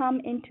they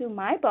come into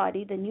my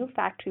body, the new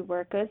factory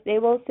workers, they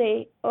will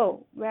say,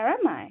 oh, where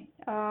am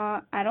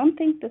I? I don't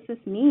think this is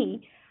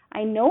me.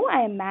 I know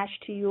I am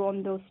matched to you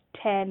on those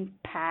 10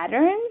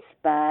 patterns,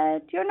 but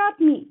you're not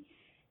me.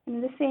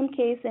 In the same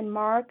case, in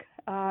Mark,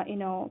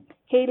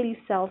 Haley's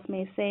cells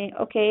may say,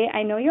 okay,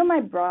 I know you're my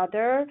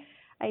brother.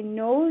 I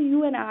know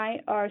you and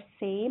I are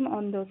same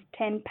on those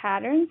 10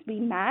 patterns. We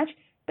match,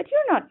 but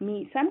you're not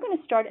me, so I'm going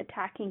to start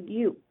attacking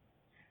you.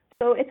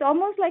 So it's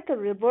almost like a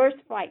reverse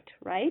fight,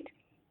 right?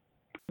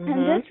 Mm-hmm.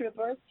 And this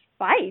reverse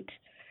fight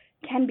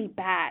can be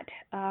bad.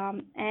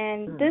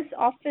 This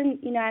often,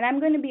 and I'm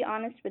going to be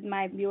honest with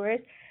my viewers,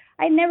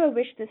 I never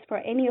wish this for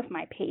any of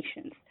my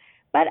patients.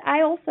 But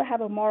I also have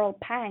a moral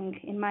pang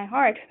in my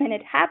heart when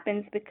it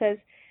happens because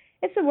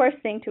it's the worst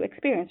thing to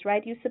experience,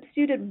 right? You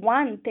substituted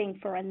one thing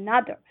for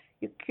another.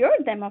 You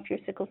cured them of your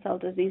sickle cell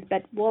disease,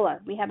 but voila,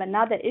 we have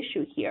another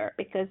issue here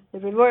because the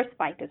reverse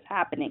fight is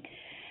happening.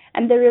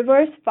 And the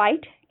reverse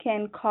fight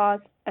can cause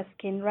a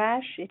skin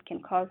rash. It can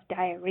cause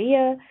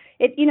diarrhea.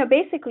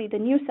 Basically the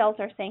new cells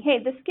are saying, hey,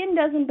 the skin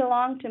doesn't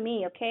belong to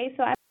me, okay?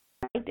 So I'm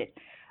going to fight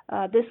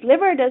it. This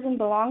liver doesn't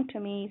belong to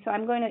me, so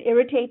I'm going to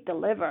irritate the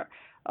liver.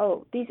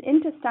 Oh, these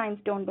intestines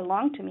don't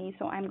belong to me,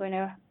 so I'm going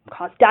to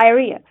cause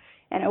diarrhea.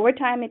 And over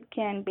time, it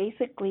can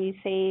basically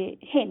say,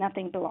 hey,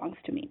 nothing belongs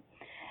to me.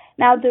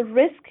 Now, the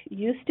risk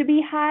used to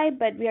be high,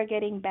 but we are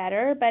getting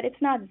better, but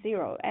it's not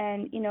zero.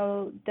 And,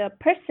 the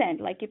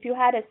percent, like if you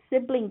had a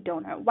sibling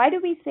donor, why do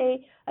we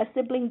say a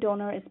sibling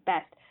donor is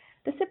best?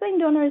 The sibling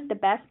donor is the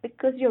best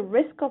because your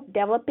risk of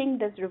developing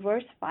this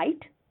reverse fight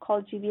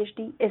called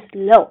GVHD is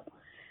low.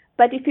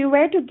 But if you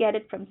were to get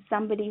it from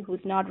somebody who's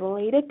not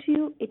related to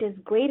you, it is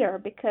greater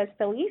because,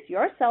 Felice,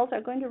 your cells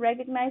are going to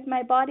recognize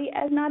my body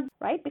as not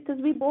right because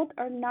we both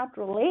are not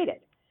related.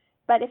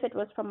 But if it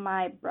was from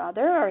my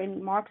brother, or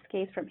in Mark's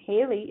case from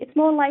Haley, it's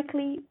more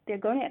likely they're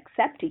going to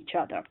accept each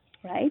other,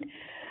 right?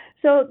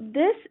 So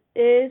this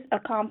is a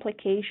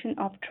complication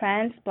of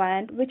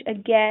transplant, which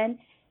again,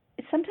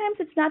 sometimes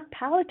it's not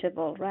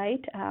palatable,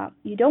 right?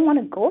 You don't want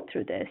to go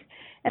through this.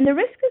 And the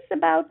risk is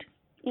about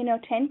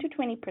 10 to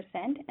 20%,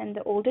 and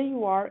the older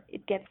you are,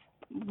 it gets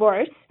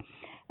worse.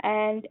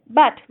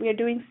 But we are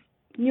doing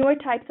newer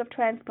types of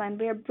transplant.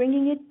 We are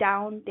bringing it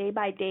down day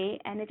by day,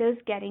 and it is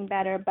getting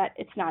better, but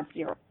it's not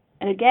zero.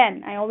 And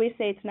again, I always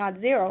say it's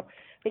not zero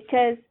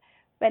because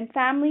when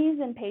families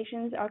and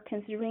patients are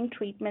considering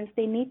treatments,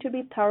 they need to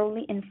be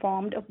thoroughly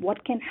informed of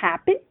what can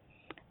happen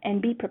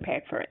and be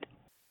prepared for it.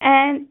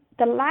 And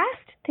the last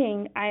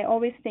thing I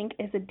always think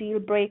is a deal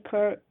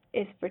breaker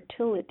is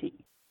fertility.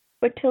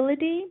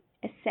 Fertility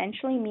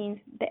essentially means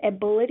the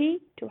ability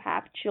to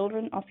have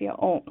children of your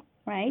own,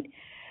 right?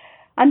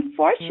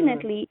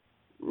 Unfortunately,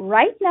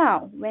 right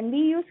now, when we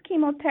use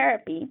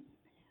chemotherapy,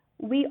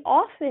 we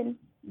often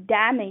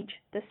damage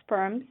the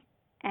sperms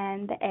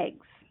and the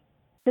eggs.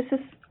 This is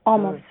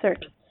almost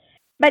certain.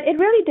 But it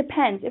really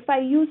depends. If I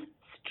use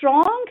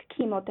strong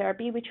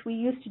chemotherapy, which we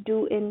used to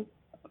do in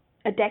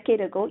a decade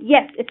ago,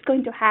 yes, it's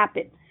going to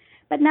happen.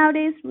 But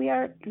nowadays, we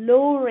are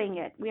lowering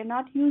it. We are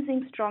not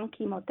using strong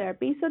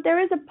chemotherapy. So there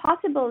is a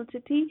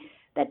possibility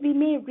that we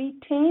may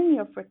retain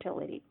your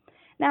fertility.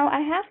 Now,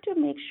 I have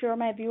to make sure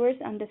my viewers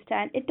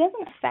understand it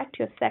doesn't affect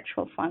your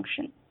sexual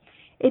function.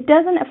 It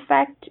doesn't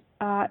affect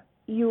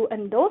you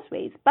in those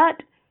ways,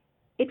 but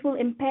it will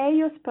impair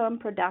your sperm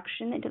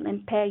production. It will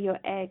impair your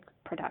egg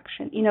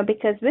production,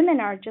 because women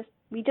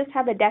we just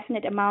have a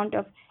definite amount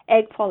of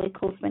egg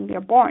follicles when we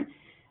are born.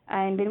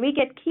 And when we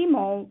get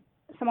chemo,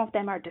 some of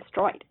them are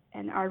destroyed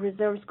and our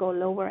reserves go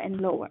lower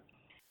and lower.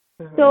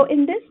 Mm-hmm. So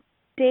in this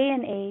day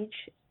and age,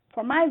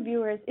 for my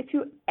viewers, if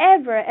you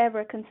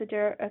ever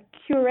consider a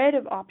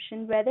curative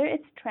option, whether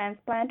it's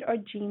transplant or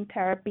gene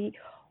therapy,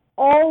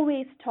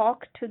 always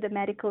talk to the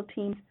medical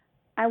teams.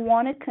 I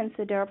want to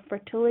consider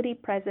fertility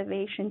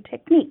preservation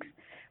techniques,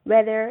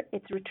 whether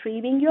it's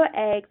retrieving your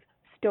eggs,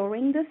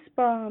 storing the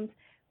sperms,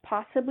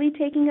 possibly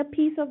taking a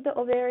piece of the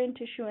ovarian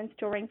tissue and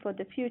storing for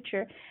the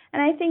future.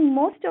 And I think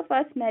most of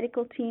us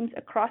medical teams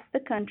across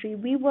the country,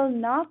 we will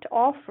not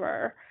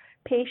offer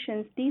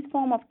patients these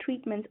form of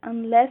treatments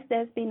unless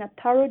there's been a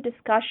thorough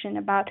discussion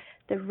about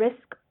the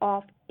risk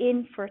of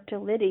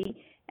infertility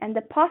and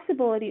the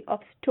possibility of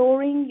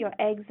storing your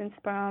eggs and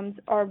sperms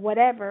or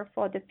whatever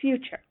for the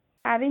future.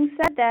 Having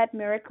said that,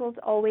 miracles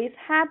always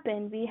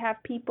happen. We have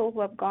people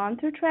who have gone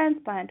through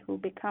transplant who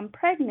become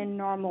pregnant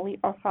normally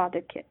or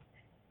father kids.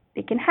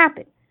 It can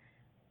happen.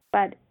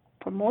 But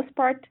for most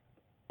part,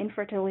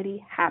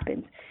 infertility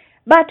happens.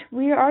 But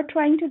we are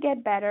trying to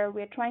get better.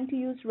 We're trying to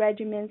use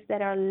regimens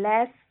that are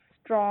less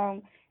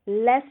strong,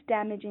 less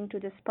damaging to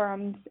the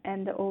sperms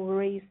and the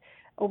ovaries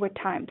over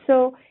time.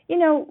 So,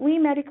 we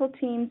medical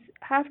teams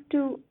have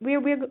to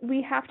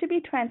we have to be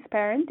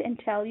transparent and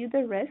tell you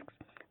the risks.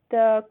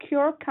 The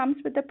cure comes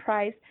with a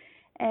price,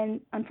 and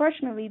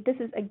unfortunately, this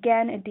is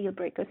again a deal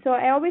breaker. So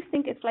I always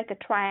think it's like a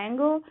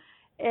triangle.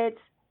 It's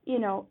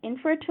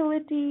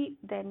infertility,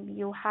 then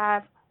you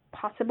have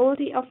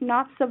possibility of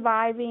not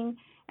surviving,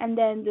 and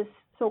then this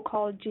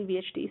so-called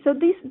GVHD. So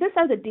these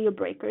are the deal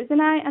breakers,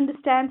 and I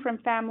understand from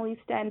family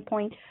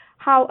standpoint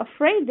how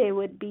afraid they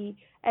would be,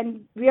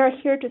 and we are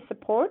here to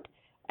support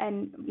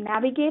and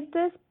navigate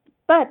this.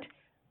 But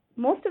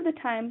most of the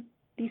time,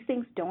 these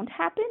things don't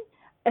happen.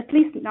 At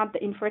least not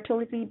the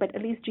infertility, but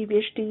at least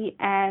GVHD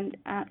and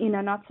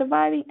not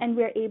surviving, and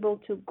we're able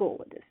to go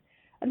with this.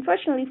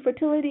 Unfortunately,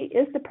 fertility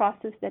is the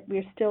process that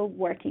we're still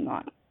working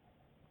on.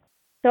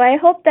 So I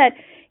hope that,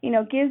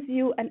 gives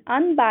you an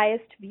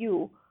unbiased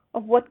view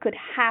of what could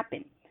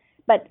happen.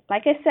 But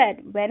like I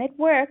said, when it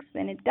works,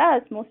 when it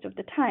does, most of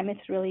the time,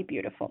 it's really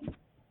beautiful.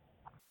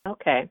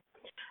 Okay.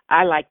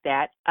 I like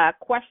that. A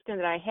question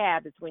that I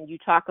have is when you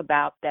talk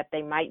about that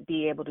they might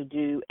be able to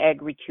do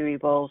egg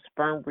retrieval,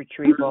 sperm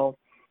retrieval,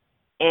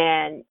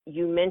 and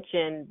you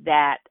mentioned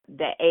that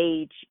the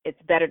age,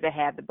 it's better to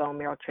have the bone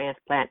marrow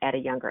transplant at a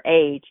younger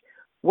age.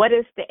 What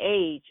is the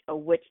age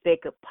of which they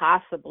could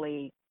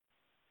possibly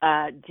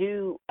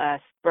do a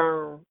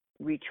sperm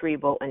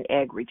retrieval and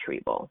egg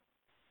retrieval?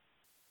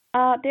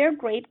 They're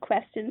great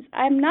questions.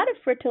 I'm not a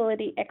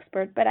fertility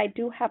expert, but I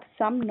do have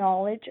some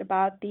knowledge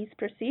about these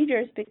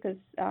procedures because,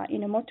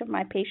 most of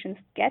my patients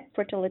get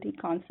fertility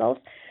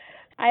consults.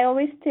 I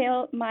always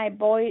tell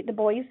the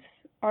boys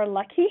are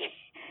lucky.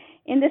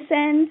 In the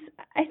sense,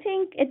 I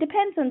think it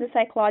depends on the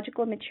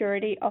psychological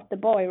maturity of the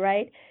boy,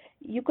 right?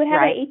 You could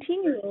have an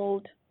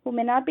 18-year-old who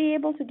may not be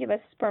able to give a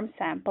sperm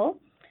sample,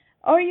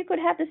 or you could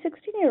have the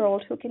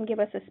 16-year-old who can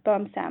give us a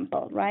sperm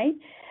sample, right?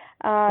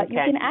 Okay. You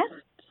can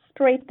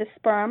aspirate the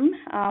sperm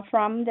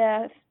from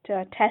the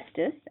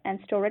testis and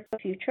store it for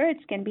the future.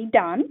 It can be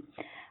done.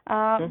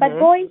 But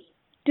boys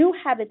do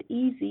have it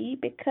easy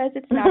because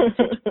it's not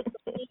such a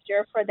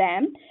procedure for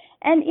them.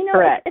 And,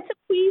 it's a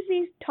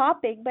queasy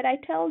topic, but I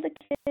tell the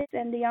kids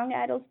and the young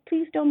adults,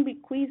 please don't be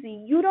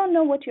queasy. You don't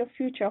know what your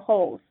future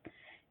holds.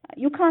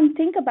 You can't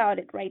think about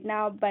it right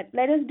now, but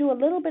let us do a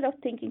little bit of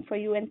thinking for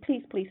you, and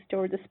please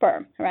store the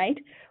sperm, right?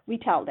 We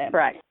tell them.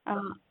 Right.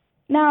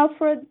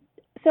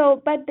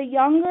 But the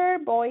younger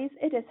boys,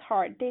 it is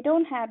hard. They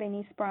don't have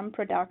any sperm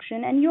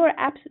production, and you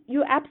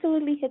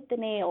absolutely hit the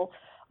nail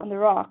on the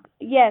rock.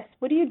 Yes,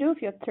 what do you do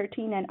if you're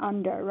 13 and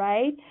under,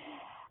 right?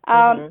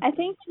 I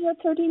think when you're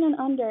 13 and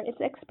under, it's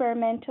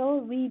experimental.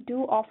 We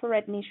do offer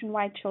at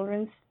Nationwide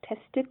Children's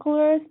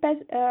testicular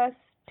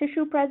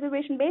tissue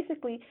preservation.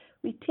 Basically,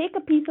 we take a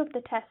piece of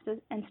the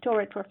testis and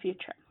store it for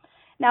future.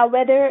 Now,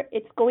 whether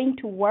it's going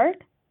to work,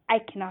 I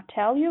cannot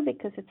tell you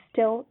because it's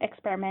still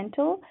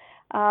experimental.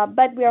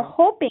 But we are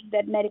hoping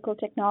that medical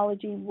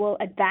technology will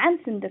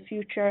advance in the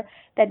future,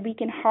 that we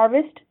can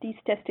harvest these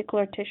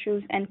testicular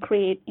tissues and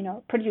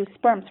produce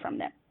sperms from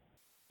them.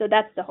 So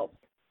that's the hope.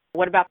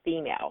 What about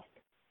females?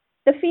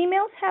 The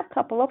females have a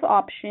couple of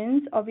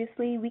options.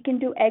 Obviously, we can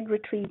do egg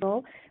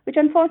retrieval, which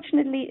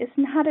unfortunately is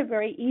not a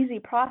very easy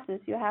process.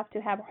 You have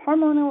to have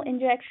hormonal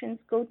injections,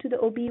 go to the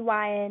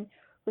OB/GYN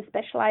who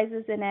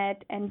specializes in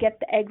it, and get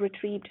the egg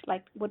retrieved,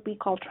 like what we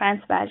call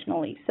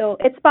transvaginally. So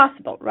it's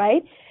possible,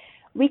 right?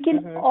 We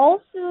can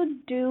also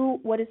do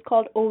what is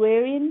called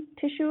ovarian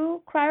tissue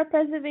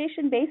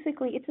cryopreservation.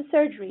 Basically, it's a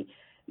surgery.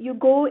 You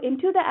go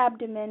into the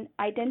abdomen,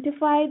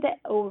 identify the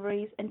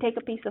ovaries, and take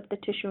a piece of the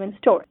tissue and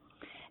store it.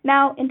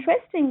 Now,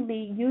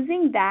 interestingly,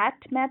 using that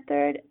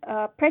method,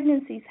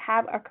 pregnancies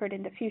have occurred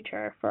in the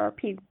future for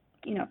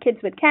kids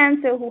with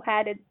cancer who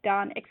had it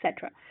done,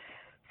 etc.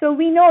 So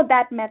we know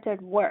that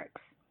method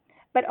works.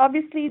 But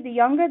obviously, the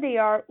younger they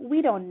are,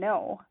 we don't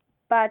know.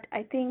 But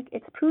I think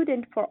it's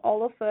prudent for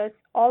all of us,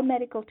 all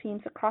medical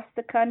teams across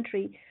the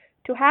country,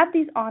 to have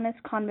these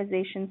honest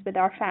conversations with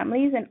our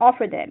families and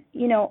offer them.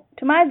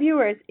 To my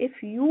viewers,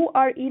 if you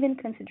are even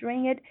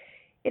considering it,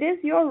 it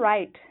is your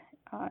right.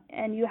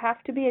 And you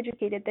have to be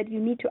educated that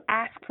you need to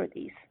ask for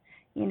these,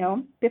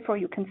 before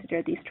you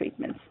consider these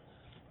treatments.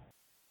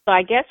 So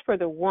I guess for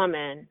the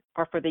woman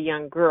or for the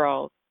young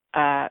girls,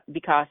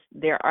 because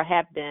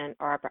have been,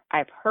 or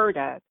I've heard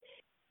of,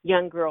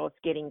 young girls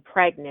getting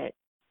pregnant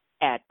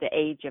at the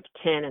age of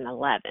 10 and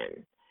 11.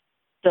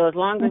 So as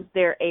long as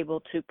they're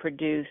able to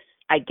produce,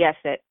 I guess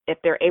that if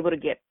they're able to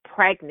get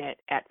pregnant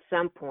at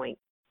some point,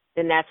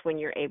 then that's when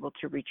you're able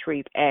to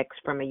retrieve eggs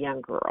from a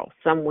young girl,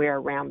 somewhere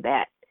around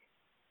that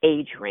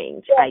age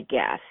range, I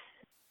guess.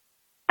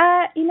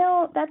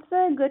 That's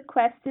a good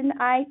question.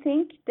 I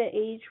think the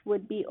age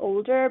would be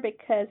older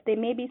because there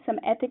may be some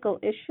ethical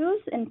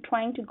issues in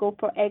trying to go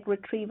for egg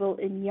retrieval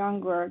in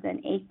younger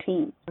than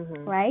 18,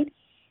 right?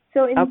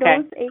 So in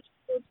those age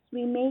groups,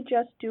 we may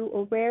just do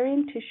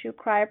ovarian tissue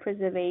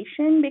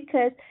cryopreservation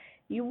because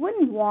you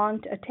wouldn't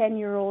want a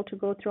 10-year-old to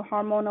go through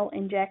hormonal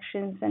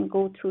injections and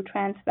go through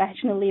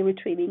transvaginally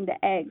retrieving the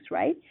eggs,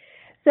 right?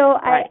 So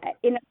I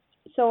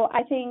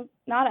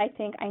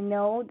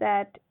know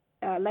that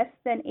less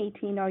than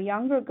 18 or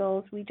younger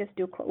girls, we just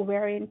do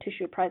ovarian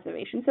tissue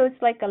preservation. So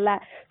it's like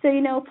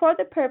So, for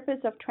the purpose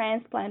of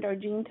transplant or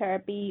gene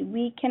therapy,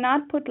 we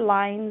cannot put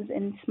lines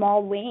in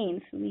small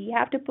veins. We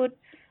have to put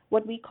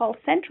what we call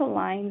central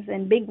lines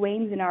and big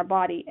veins in our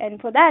body.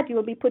 And for that, you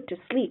will be put to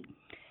sleep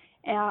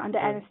under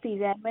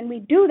anesthesia. And when we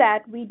do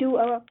that, we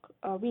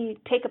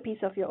take a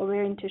piece of your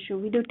ovarian tissue.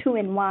 We do 2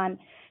 in 1.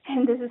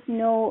 And this is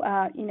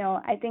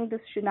I think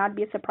this should not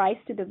be a surprise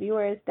to the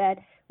viewers that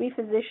we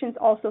physicians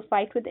also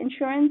fight with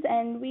insurance,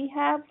 and we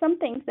have some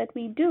things that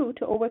we do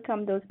to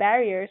overcome those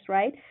barriers,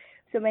 right?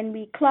 So when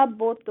we club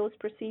both those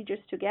procedures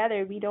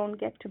together, we don't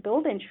get to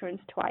bill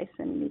insurance twice,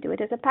 and we do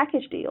it as a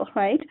package deal,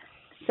 right?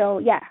 So,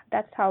 yeah,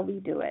 that's how we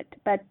do it.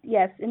 But,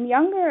 yes, in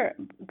younger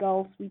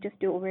girls, we just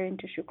do ovarian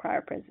tissue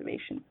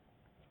cryopreservation.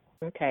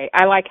 Okay.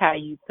 I like how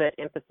you put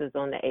emphasis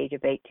on the age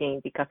of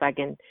 18 because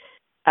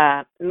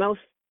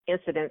most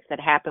incidents that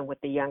happen with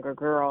the younger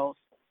girls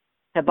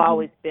have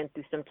always been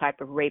through some type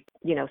of rape,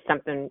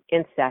 something,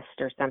 incest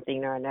or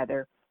something or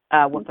another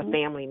with a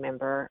family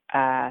member.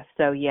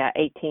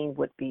 18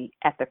 would be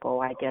ethical,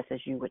 I guess,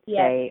 as you would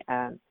say.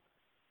 I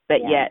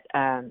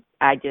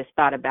just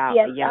thought about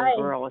a young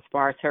girl as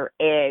far as her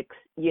eggs,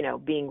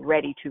 being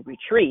ready to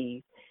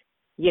retrieve.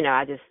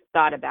 I just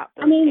thought about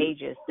those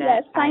ages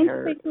that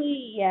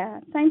scientifically,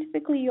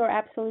 scientifically, you're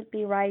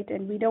absolutely right,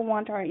 and we don't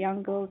want our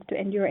young girls to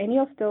endure any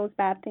of those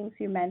bad things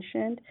you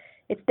mentioned.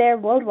 It's there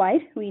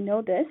worldwide. We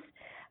know this.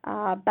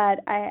 But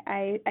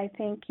I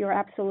think you're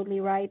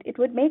absolutely right. It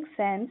would make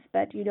sense,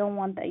 but you don't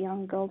want the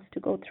young girls to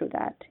go through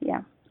that.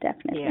 Yeah,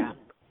 definitely. Yeah.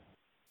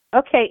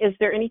 Okay. Is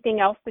there anything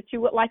else that you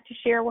would like to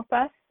share with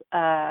us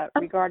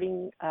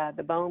regarding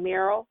the bone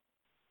marrow?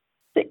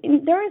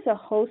 There is a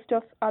host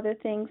of other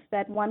things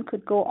that one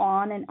could go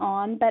on and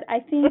on, but I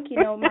think,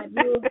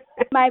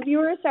 my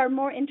viewers are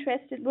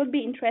would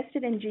be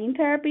interested in gene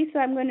therapy, so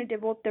I'm going to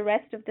devote the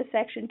rest of the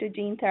section to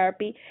gene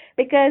therapy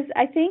because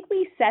I think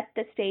you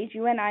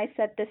and I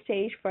set the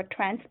stage for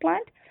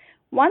transplant.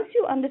 Once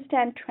you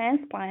understand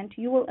transplant,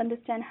 you will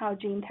understand how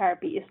gene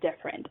therapy is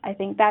different. I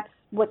think that's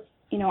what,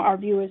 our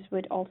viewers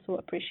would also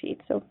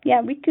appreciate. So, yeah,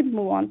 we could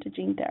move on to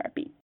gene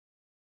therapy.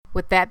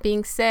 With that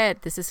being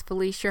said, this is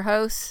Felice, your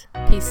host.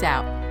 Peace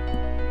out.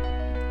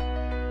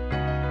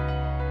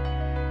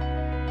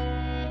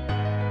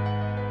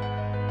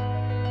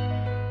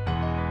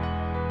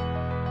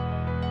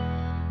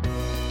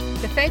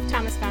 The Faith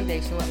Thomas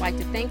Foundation would like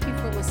to thank you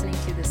for listening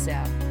to The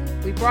Cell.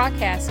 We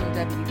broadcast on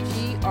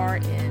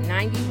WGRN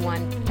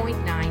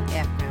 91.9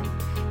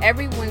 FM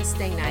every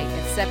Wednesday night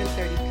at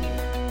 7:30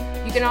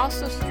 p.m. You can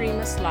also stream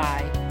us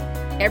live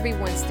every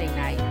Wednesday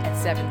night at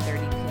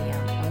 7:30 p.m.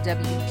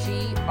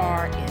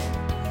 WGRN.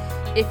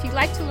 If you'd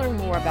like to learn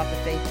more about the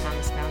Faith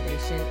Thomas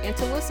Foundation and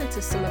to listen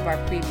to some of our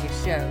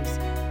previous shows,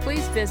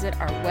 please visit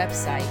our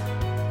website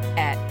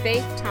at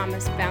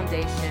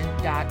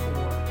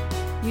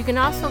faiththomasfoundation.org. You can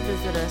also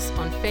visit us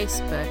on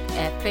Facebook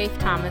at Faith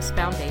Thomas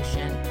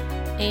Foundation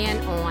and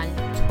on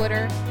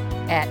Twitter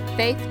at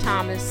Faith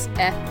Thomas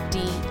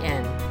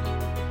FDN.